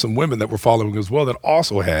 because we have some women that were following as well that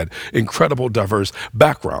also had incredible diverse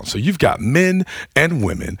backgrounds. So you've got men and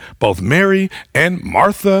women, both Mary and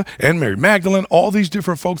Martha and Mary Magdalene, all these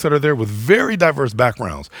different folks that are there with very diverse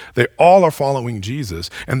backgrounds. They all are following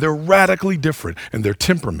Jesus, and they're radically different in their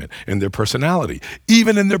temperament, in their personality,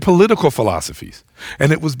 even in their political philosophies.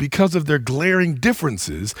 And it was because of their glaring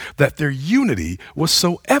differences that their unity was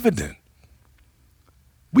so evident.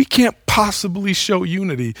 We can't possibly show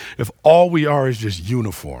unity if all we are is just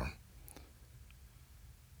uniform.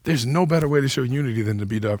 There's no better way to show unity than to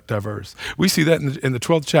be diverse. We see that in the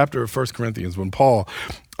 12th chapter of 1 Corinthians when Paul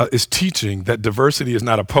is teaching that diversity is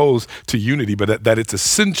not opposed to unity, but that it's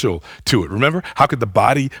essential to it. Remember, how could the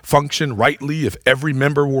body function rightly if every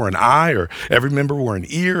member were an eye, or every member were an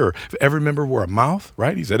ear, or if every member were a mouth,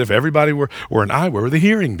 right? He said if everybody were an eye, where would the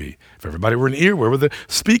hearing be? If everybody were an ear, where would the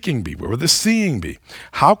speaking be? Where would the seeing be?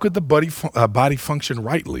 How could the body function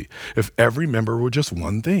rightly if every member were just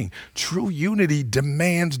one thing? True unity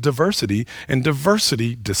demands diversity, and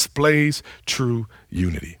diversity displays true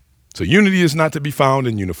unity. So unity is not to be found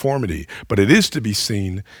in uniformity, but it is to be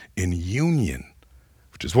seen in union,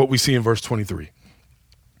 which is what we see in verse 23.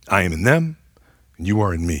 I am in them, and you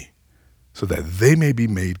are in me, so that they may be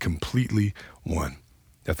made completely one,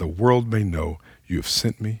 that the world may know you have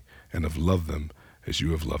sent me and have loved them as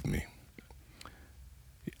you have loved me.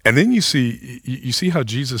 And then you see how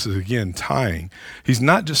Jesus is again tying. He's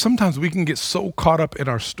not just, sometimes we can get so caught up in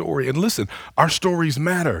our story. And listen, our stories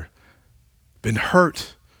matter. Been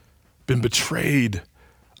hurt, been betrayed,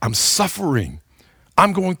 I'm suffering,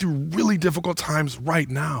 I'm going through really difficult times right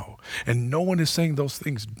now. And no one is saying those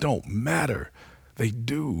things don't matter. They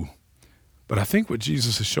do. But I think what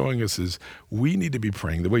Jesus is showing us is we need to be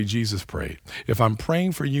praying the way Jesus prayed. If I'm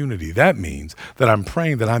praying for unity, that means that I'm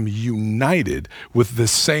praying that I'm united with the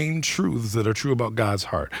same truths that are true about God's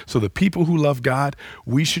heart. So the people who love God,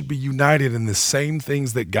 we should be united in the same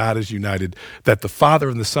things that God is united, that the Father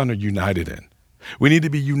and the Son are united in. We need to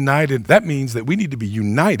be united. That means that we need to be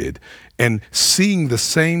united in seeing the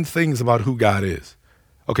same things about who God is.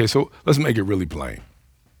 Okay, so let's make it really plain.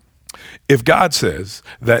 If God says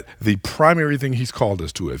that the primary thing he's called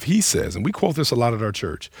us to, if he says, and we quote this a lot at our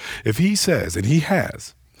church, if he says, and he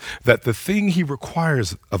has, that the thing he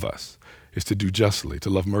requires of us is to do justly, to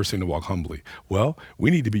love mercy, and to walk humbly, well, we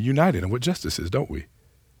need to be united in what justice is, don't we?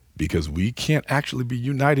 Because we can't actually be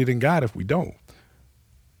united in God if we don't.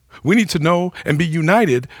 We need to know and be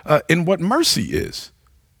united in what mercy is,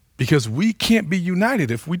 because we can't be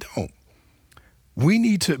united if we don't. We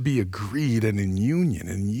need to be agreed and in union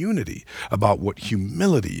and unity about what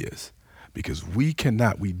humility is, because we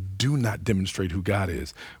do not demonstrate who God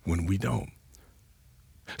is when we don't.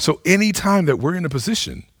 So anytime that we're in a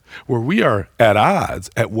position where we are at odds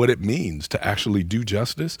at what it means to actually do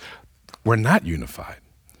justice, we're not unified.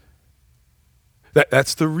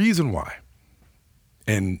 That's the reason why.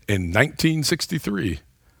 In 1963,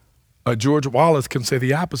 George Wallace can say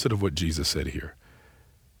the opposite of what Jesus said here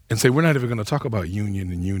and say, we're not even going to talk about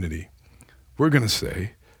union and unity. We're going to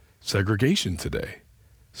say segregation today,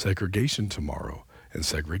 segregation tomorrow, and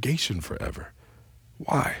segregation forever.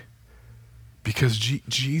 Why? Because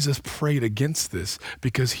Jesus prayed against this,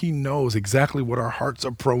 because he knows exactly what our hearts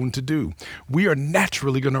are prone to do. We are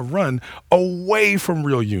naturally going to run away from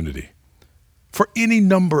real unity for any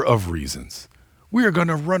number of reasons. We are going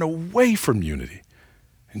to run away from unity.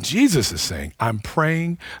 And Jesus is saying, I'm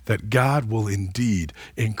praying that God will indeed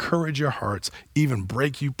encourage your hearts, even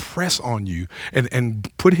break you, press on you, and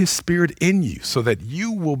put his spirit in you so that you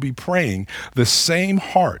will be praying the same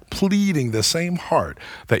heart, pleading the same heart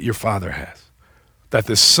that your Father has, that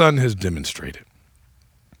the Son has demonstrated.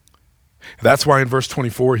 That's why in verse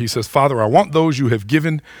 24, he says, Father, I want those you have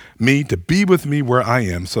given me to be with me where I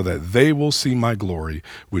am, so that they will see my glory,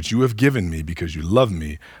 which you have given me because you love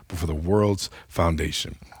me before the world's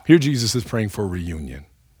foundation. Here Jesus is praying for reunion.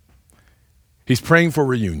 He's praying for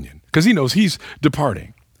reunion because he knows he's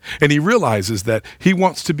departing. And he realizes that he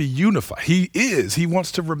wants to be unified. He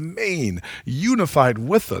wants to remain unified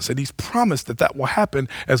with us. And he's promised that that will happen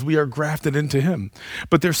as we are grafted into him.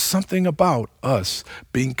 But there's something about us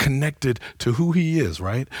being connected to who he is,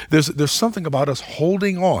 right? There's something about us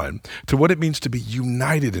holding on to what it means to be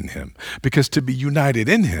united in him. Because to be united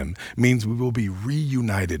in him means we will be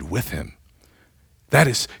reunited with him.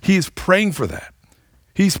 He is praying for that.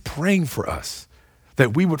 He's praying for us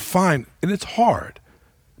that we would find, and it's hard.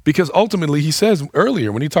 Because ultimately, he says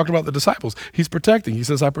earlier when he talked about the disciples, he's protecting. He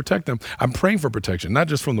says, I protect them. I'm praying for protection, not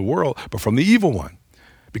just from the world, but from the evil one.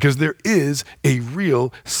 Because there is a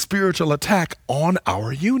real spiritual attack on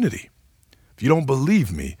our unity. If you don't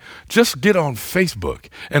believe me, just get on Facebook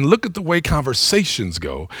and look at the way conversations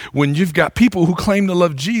go when you've got people who claim to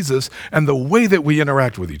love Jesus and the way that we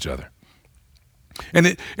interact with each other.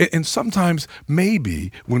 And sometimes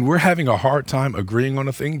maybe when we're having a hard time agreeing on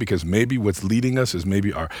a thing, because maybe what's leading us is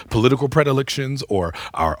maybe our political predilections or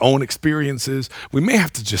our own experiences, we may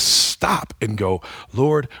have to just stop and go,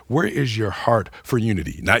 Lord, where is your heart for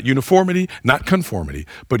unity? Not uniformity, not conformity,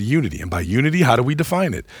 but unity. And by unity, how do we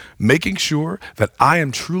define it? Making sure that I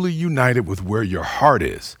am truly united with where your heart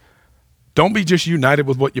is. Don't be just united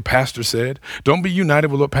with what your pastor said. Don't be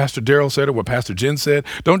united with what Pastor Darrell said or what Pastor Jen said.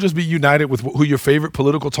 Don't just be united with who your favorite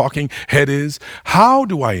political talking head is. How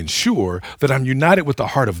do I ensure that I'm united with the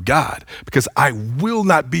heart of God? Because I will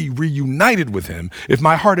not be reunited with him if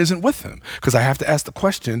my heart isn't with him. Because I have to ask the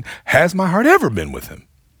question, has my heart ever been with him?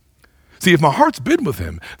 See, if my heart's been with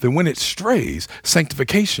him, then when it strays,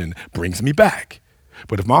 sanctification brings me back.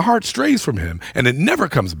 But if my heart strays from him and it never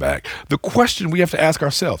comes back, the question we have to ask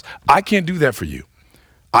ourselves, I can't do that for you.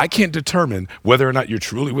 I can't determine whether or not you're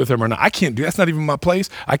truly with him or not. I can't do, that's not even my place.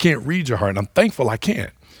 I can't read your heart, and I'm thankful I can't.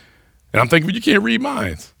 And I'm thankful you can't read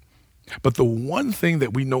mine. But the one thing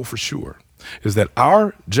that we know for sure is that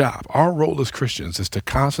our job, our role as Christians is to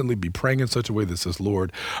constantly be praying in such a way that says,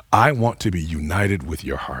 Lord, I want to be united with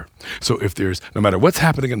your heart. So if no matter what's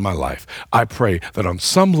happening in my life, I pray that on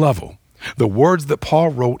some level, the words that Paul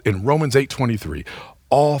wrote in Romans 8:23,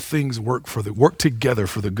 all things work together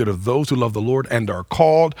for the good of those who love the Lord and are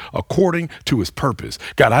called according to his purpose.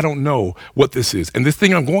 God, I don't know what this is. And this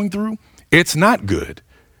thing I'm going through, it's not good.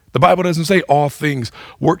 The Bible doesn't say all things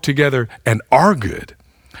work together and are good,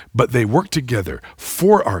 but they work together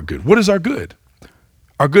for our good. What is our good?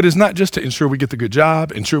 Our good is not just to ensure we get the good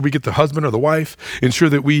job, ensure we get the husband or the wife, ensure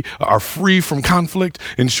that we are free from conflict,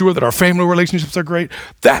 ensure that our family relationships are great.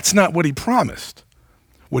 That's not what he promised.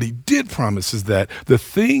 What he did promise is that the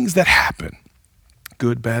things that happen,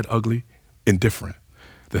 good, bad, ugly, indifferent,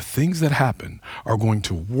 the things that happen are going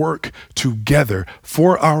to work together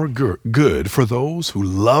for our good for those who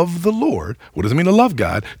love the Lord. What does it mean to love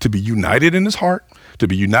God? To be united in his heart, to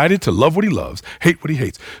be united, to love what he loves, hate what he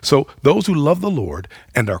hates. So those who love the Lord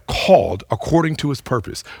and are called according to his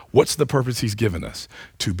purpose. What's the purpose he's given us?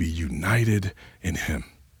 To be united in him.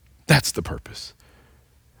 That's the purpose.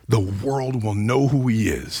 The world will know who he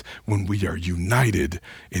is when we are united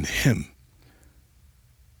in him.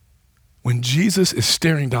 When Jesus is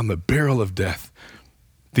staring down the barrel of death,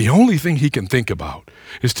 the only thing he can think about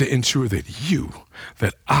is to ensure that you,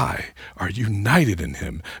 that I, are united in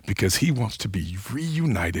him because he wants to be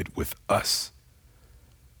reunited with us.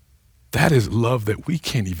 That is love that we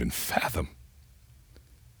can't even fathom.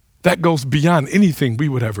 That goes beyond anything we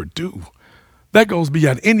would ever do. That goes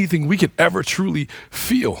beyond anything we could ever truly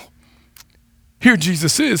feel. Here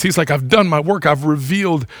Jesus is. He's like, I've done my work. I've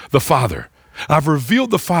revealed the Father. I've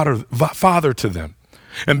revealed the Father to them.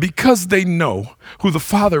 And because they know who the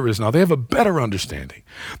Father is now, they have a better understanding.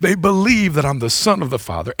 They believe that I'm the Son of the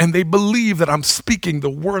Father, and they believe that I'm speaking the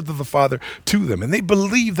word of the Father to them. And they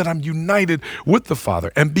believe that I'm united with the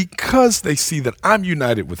Father. And because they see that I'm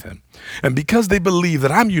united with him, and because they believe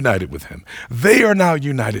that I'm united with him, they are now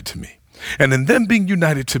united to me. And in them being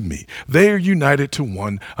united to me, they are united to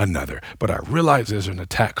one another. But I realize there's an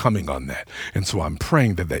attack coming on that. And so I'm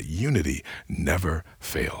praying that that unity never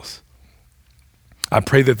fails. I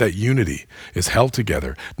pray that that unity is held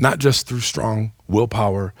together, not just through strong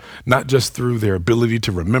willpower, not just through their ability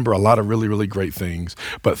to remember a lot of really, really great things,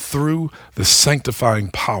 but through the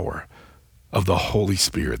sanctifying power of the Holy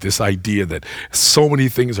Spirit. This idea that so many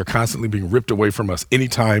things are constantly being ripped away from us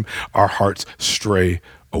anytime our hearts stray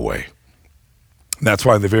away. That's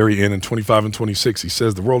why at the very end in 25 and 26, he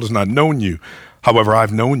says, the world has not known you. However,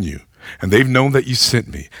 I've known you, and they've known that you sent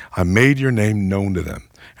me. I made your name known to them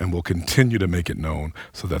and will continue to make it known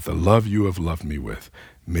so that the love you have loved me with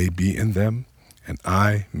may be in them and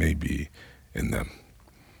I may be in them.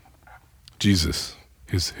 Jesus,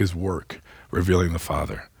 his work revealing the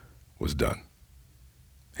Father was done.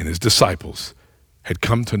 And his disciples had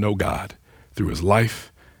come to know God through his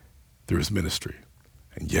life, through his ministry.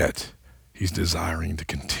 And yet, he's desiring to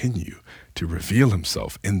continue to reveal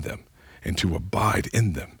himself in them and to abide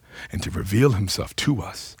in them and to reveal himself to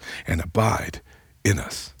us and abide in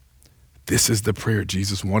us. This is the prayer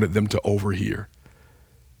Jesus wanted them to overhear.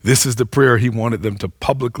 This is the prayer he wanted them to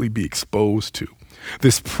publicly be exposed to.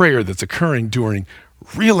 This prayer that's occurring during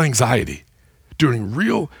real anxiety, during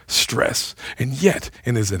real stress. And yet,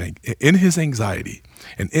 in his anxiety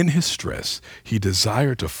and in his stress, he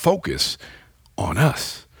desired to focus on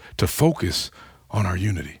us, to focus on our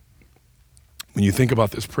unity. When you think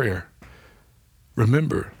about this prayer,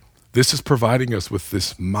 remember, this is providing us with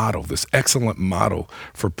this model, this excellent model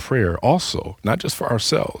for prayer also, not just for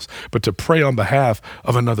ourselves, but to pray on behalf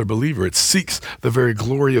of another believer. It seeks the very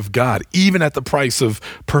glory of God, even at the price of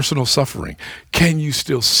personal suffering. Can you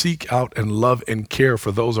still seek out and love and care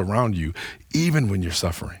for those around you, even when you're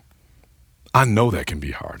suffering? I know that can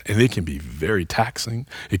be hard, and it can be very taxing.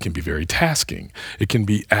 It can be very tasking. It can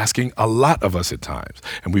be asking a lot of us at times,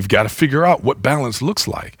 and we've got to figure out what balance looks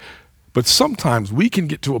like. But sometimes we can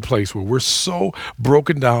get to a place where we're so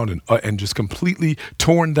broken down and just completely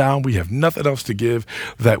torn down, we have nothing else to give,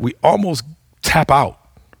 that we almost tap out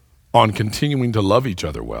on continuing to love each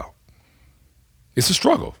other well. It's a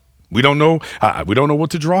struggle. We don't know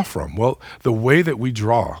what to draw from. Well, the way that we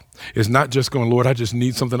draw is not just going, Lord, I just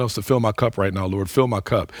need something else to fill my cup right now. Lord, fill my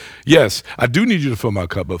cup. Yes, I do need you to fill my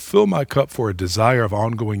cup, but fill my cup for a desire of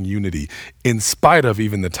ongoing unity in spite of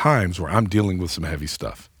even the times where I'm dealing with some heavy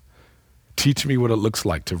stuff. Teach me what it looks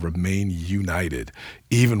like to remain united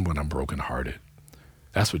even when I'm brokenhearted.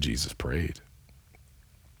 That's what Jesus prayed.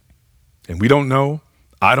 And we don't know,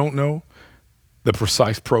 I don't know the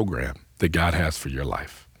precise program that God has for your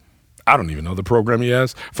life. I don't even know the program he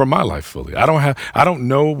has for my life fully. I don't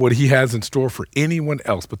know what he has in store for anyone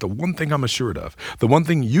else. But the one thing I'm assured of, the one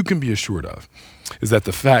thing you can be assured of, is that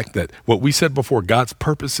the fact that what we said before, God's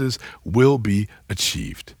purposes will be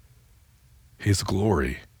achieved. His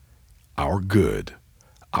glory, our good,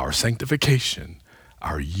 our sanctification,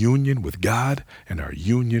 our union with God, and our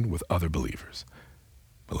union with other believers.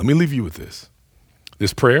 But let me leave you with this.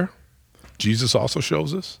 This prayer, Jesus also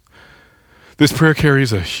shows us, this prayer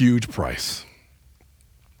carries a huge price.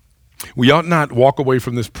 We ought not walk away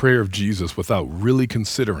from this prayer of Jesus without really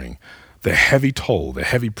considering the heavy toll, the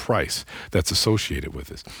heavy price that's associated with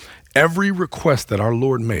this. Every request that our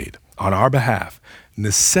Lord made on our behalf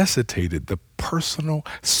necessitated the personal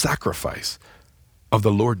sacrifice of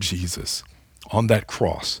the Lord Jesus on that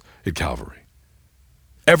cross at Calvary.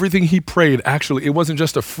 Everything he prayed, actually, it wasn't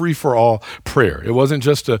just a free-for-all prayer. It wasn't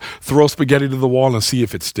just to throw spaghetti to the wall and see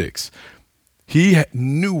if it sticks. He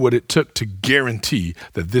knew what it took to guarantee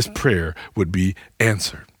that this prayer would be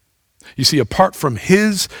answered. You see, apart from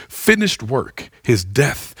his finished work, his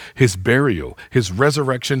death, his burial, his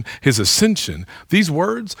resurrection, his ascension, these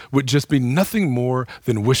words would just be nothing more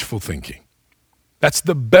than wishful thinking. That's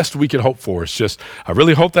the best we could hope for. It's just, I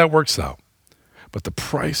really hope that works out. But the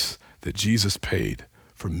price that Jesus paid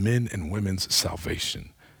for men and women's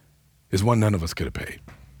salvation is one none of us could have paid.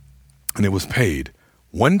 And it was paid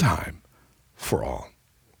one time for all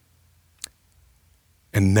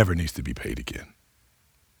and never needs to be paid again.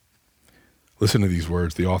 Listen to these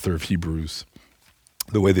words, the author of Hebrews,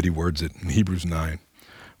 the way that he words it in Hebrews 9,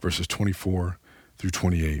 verses 24 through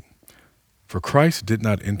 28. For Christ did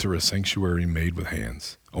not enter a sanctuary made with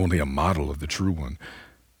hands, only a model of the true one,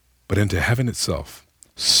 but into heaven itself,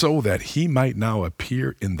 so that he might now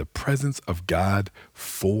appear in the presence of God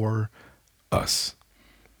for us.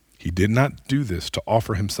 He did not do this to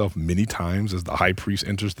offer himself many times as the high priest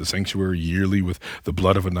enters the sanctuary yearly with the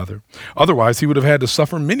blood of another. Otherwise, he would have had to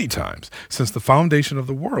suffer many times since the foundation of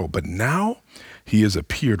the world. But now he has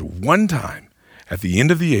appeared one time at the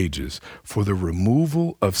end of the ages for the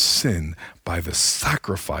removal of sin by the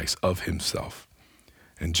sacrifice of himself.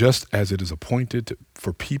 And just as it is appointed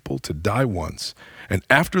for people to die once, and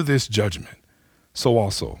after this judgment, so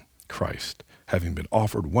also Christ, having been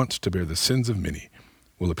offered once to bear the sins of many,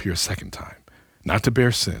 will appear a second time, not to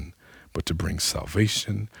bear sin, but to bring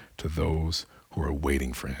salvation to those who are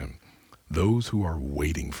waiting for him. Those who are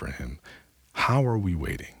waiting for him. How are we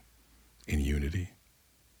waiting? In unity.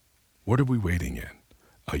 What are we waiting in?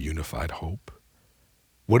 A unified hope.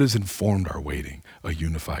 What has informed our waiting? A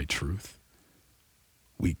unified truth.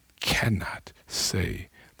 We cannot say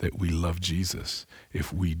that we love Jesus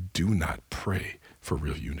if we do not pray for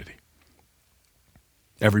real unity.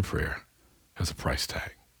 Every prayer has a price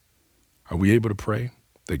tag. Are we able to pray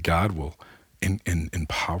that God will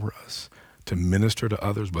empower us to minister to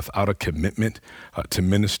others without a commitment to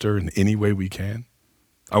minister in any way we can?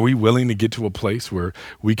 Are we willing to get to a place where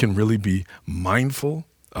we can really be mindful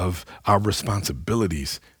of our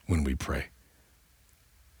responsibilities when we pray?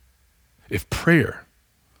 If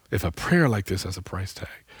a prayer like this has a price tag,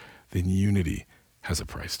 then unity has a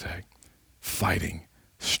price tag. Fighting,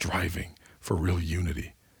 striving for real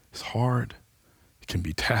unity is hard. It can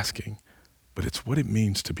be tasking, but it's what it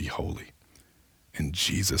means to be holy. And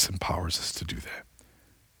Jesus empowers us to do that.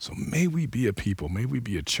 So may we be a people, may we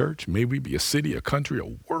be a church, may we be a city, a country,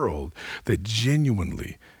 a world that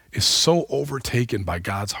genuinely is so overtaken by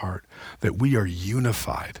God's heart that we are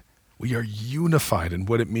unified. We are unified in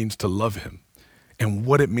what it means to love him and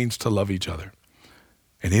what it means to love each other.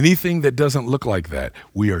 And anything that doesn't look like that,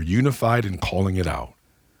 we are unified in calling it out.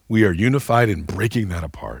 We are unified in breaking that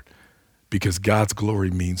apart because God's glory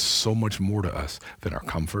means so much more to us than our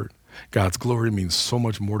comfort. God's glory means so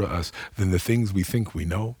much more to us than the things we think we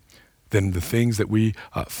know, than the things that we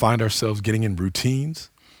find ourselves getting in routines.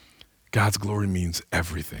 God's glory means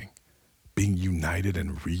everything. Being united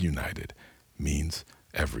and reunited means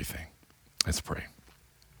everything. Let's pray.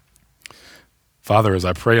 Father, as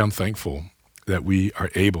I pray, I'm thankful that we are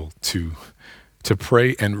able to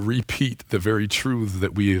pray and repeat the very truths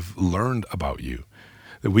that we have learned about you,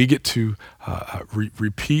 that we get to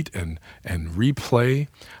repeat and replay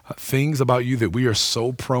things about you that we are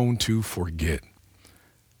so prone to forget.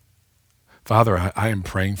 Father, I am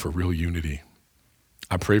praying for real unity.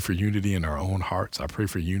 I pray for unity in our own hearts. I pray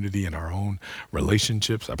for unity in our own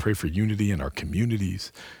relationships. I pray for unity in our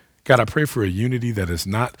communities. God, I pray for a unity that is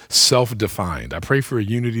not self-defined. I pray for a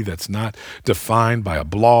unity that's not defined by a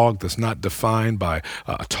blog, that's not defined by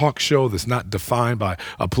a talk show, that's not defined by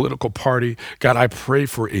a political party. God, I pray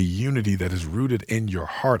for a unity that is rooted in your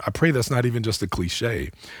heart. I pray that's not even just a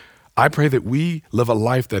cliche. I pray that we live a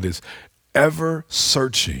life that is ever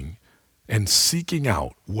searching and seeking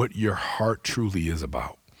out what your heart truly is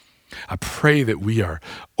about. I pray that we are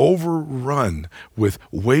overrun with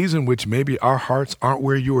ways in which maybe our hearts aren't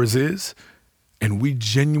where yours is, and we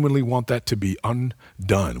genuinely want that to be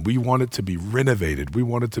undone. We want it to be renovated. We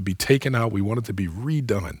want it to be taken out. We want it to be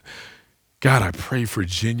redone. God, I pray for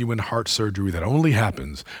genuine heart surgery that only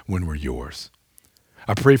happens when we're yours.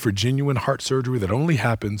 I pray for genuine heart surgery that only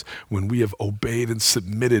happens when we have obeyed and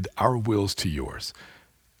submitted our wills to yours.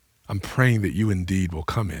 I'm praying that you indeed will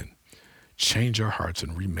come in, change our hearts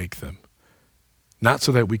and remake them not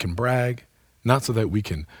so that we can brag, not so that we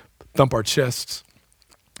can thump our chests,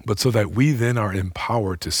 but so that we then are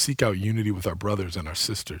empowered to seek out unity with our brothers and our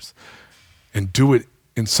sisters and do it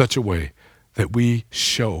in such a way that we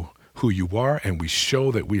show who you are and we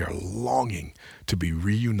show that we are longing to be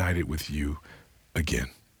reunited with you again.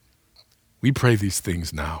 We pray these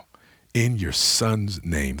things now in your Son's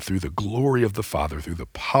name, through the glory of the Father, through the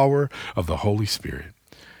power of the Holy Spirit.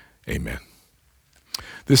 Amen.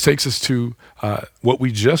 This takes us to what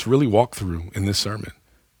we just really walked through in this sermon.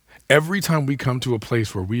 Every time we come to a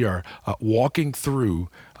place where we are walking through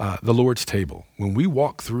the Lord's table, when we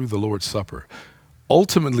walk through the Lord's Supper,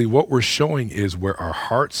 ultimately what we're showing is where our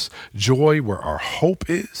heart's joy, where our hope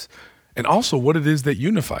is, and also what it is that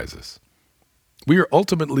unifies us. We are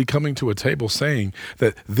ultimately coming to a table saying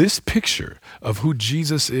that this picture of who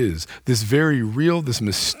Jesus is, this very real, this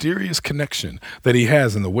mysterious connection that he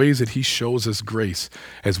has in the ways that he shows us grace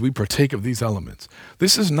as we partake of these elements,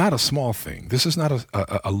 this is not a small thing. This is not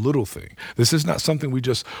a little thing. This is not something we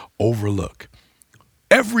just overlook.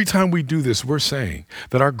 Every time we do this, we're saying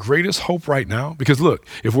that our greatest hope right now, because look,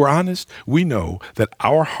 if we're honest, we know that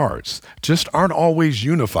our hearts just aren't always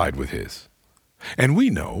unified with his. And we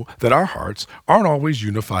know that our hearts aren't always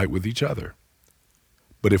unified with each other.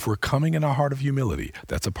 But if we're coming in a heart of humility,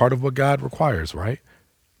 that's a part of what God requires, right?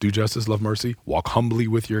 Do justice, love mercy, walk humbly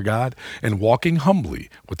with your God. And walking humbly,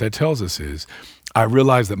 what that tells us is, I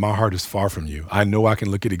realize that my heart is far from you. I know I can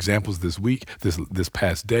look at examples this week, this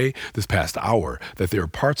past day, this past hour, that there are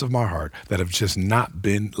parts of my heart that have just not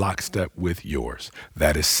been lockstep with yours.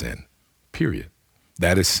 That is sin, period.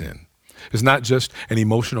 That is sin. It's not just an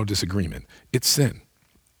emotional disagreement. It's sin.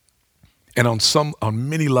 And on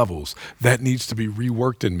many levels, that needs to be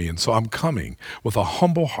reworked in me. And so I'm coming with a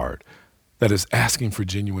humble heart that is asking for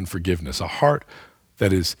genuine forgiveness, a heart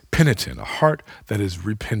that is penitent, a heart that is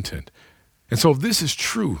repentant. And so if this is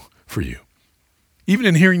true for you, even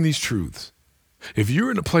in hearing these truths, if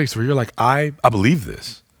you're in a place where you're like, I believe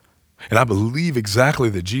this, and I believe exactly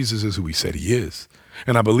that Jesus is who he said he is,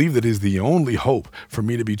 and I believe that is the only hope for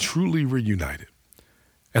me to be truly reunited.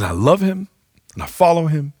 And I love him, and I follow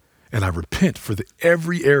him, and I repent for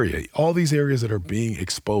every area, all these areas that are being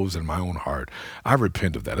exposed in my own heart. I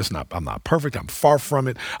repent of that. I'm not perfect. I'm far from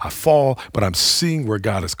it. I fall, but I'm seeing where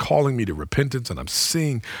God is calling me to repentance, and I'm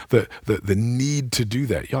seeing the need to do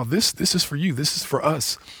that. Y'all, this is for you. This is for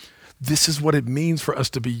us. This is what it means for us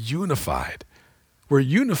to be unified. We're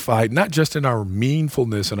unified not just in our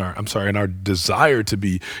meaningfulness in our desire to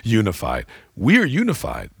be unified. We are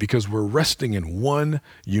unified because we're resting in one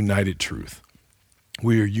united truth.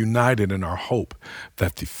 We are united in our hope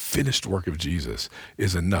that the finished work of Jesus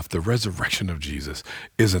is enough. The resurrection of Jesus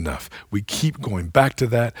is enough. We keep going back to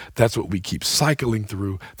that. That's what we keep cycling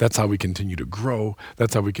through. That's how we continue to grow.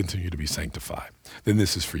 That's how we continue to be sanctified. Then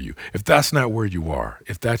this is for you. If that's not where you are,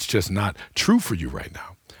 if that's just not true for you right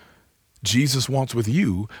now, Jesus wants with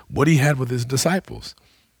you what he had with his disciples.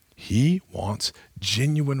 He wants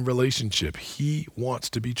genuine relationship. He wants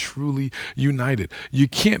to be truly united. You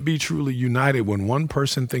can't be truly united when one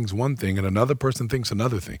person thinks one thing and another person thinks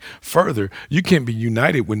another thing. Further, you can't be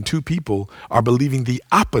united when two people are believing the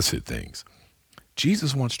opposite things.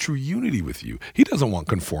 Jesus wants true unity with you. He doesn't want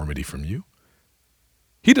conformity from you.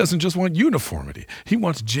 He doesn't just want uniformity. He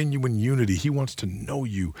wants genuine unity. He wants to know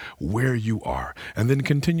you where you are and then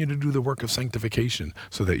continue to do the work of sanctification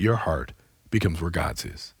so that your heart becomes where God's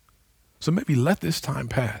is. So maybe let this time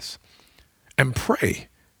pass and pray,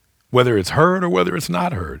 whether it's heard or whether it's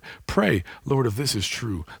not heard. Pray, Lord, if this is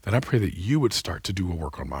true, then I pray that you would start to do a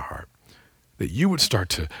work on my heart, that you would start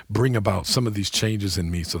to bring about some of these changes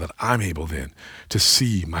in me so that I'm able then to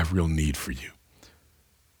see my real need for you.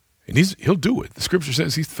 And he'll do it. The scripture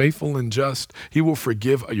says he's faithful and just. He will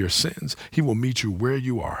forgive your sins. He will meet you where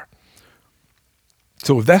you are.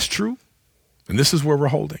 So if that's true, and this is where we're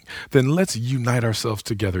holding, then let's unite ourselves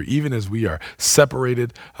together, even as we are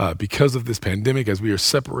separated because of this pandemic, as we are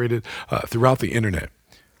separated throughout the internet.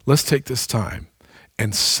 Let's take this time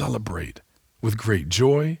and celebrate with great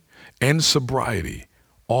joy and sobriety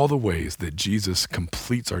all the ways that Jesus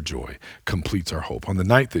completes our joy, completes our hope. On the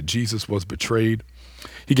night that Jesus was betrayed,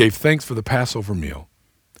 he gave thanks for the Passover meal,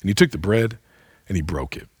 and he took the bread and he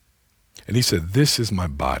broke it. And he said, "This is my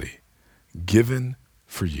body given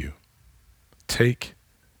for you. Take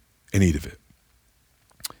and eat of it."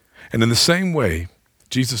 And in the same way,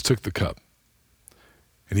 Jesus took the cup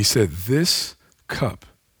and he said, "This cup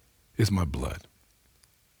is my blood,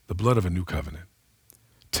 the blood of a new covenant.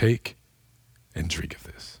 Take and drink of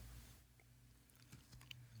this."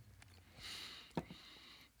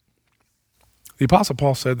 The Apostle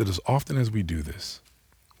Paul said that as often as we do this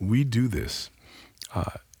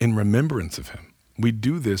in remembrance of him. We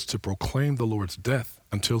do this to proclaim the Lord's death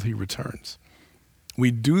until he returns.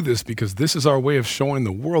 We do this because this is our way of showing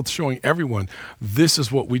the world, showing everyone, this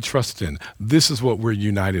is what we trust in. This is what we're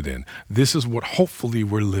united in. This is what hopefully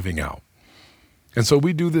we're living out. And so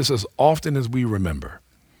we do this as often as we remember.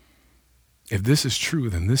 If this is true,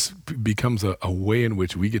 then this becomes a way in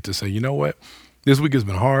which we get to say, you know what? This week has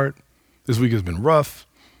been hard. This week has been rough.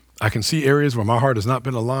 I can see areas where my heart has not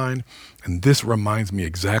been aligned, and this reminds me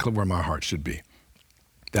exactly where my heart should be.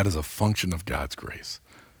 That is a function of God's grace.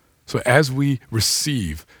 So as we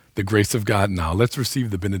receive the grace of God now, let's receive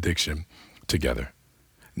the benediction together.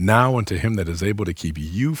 Now unto him that is able to keep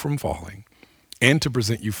you from falling and to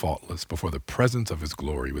present you faultless before the presence of his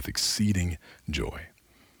glory with exceeding joy.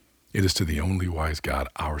 It is to the only wise God,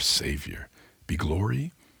 our Savior, be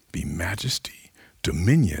glory, be majesty,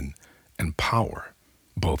 dominion, and power,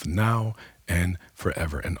 both now and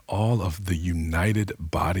forever. And all of the united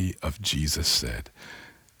body of Jesus said,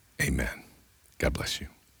 amen. God bless you.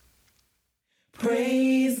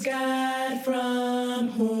 Praise God from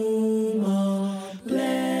whom all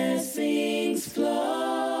blessings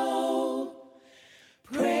flow.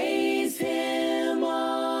 Praise him,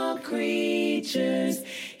 all creatures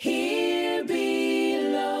here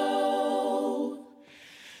below.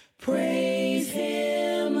 Praise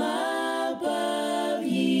him above,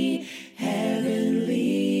 ye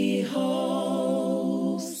heavenly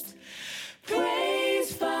hosts.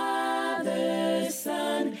 Praise Father,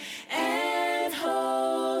 Son, and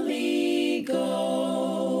Holy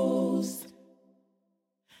Ghost.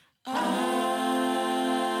 Amen.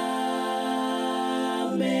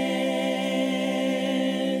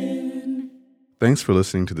 Thanks for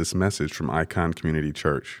listening to this message from Icon Community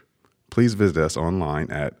Church. Please visit us online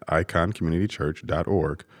at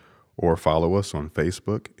iconcommunitychurch.org or follow us on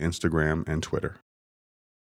Facebook, Instagram, and Twitter.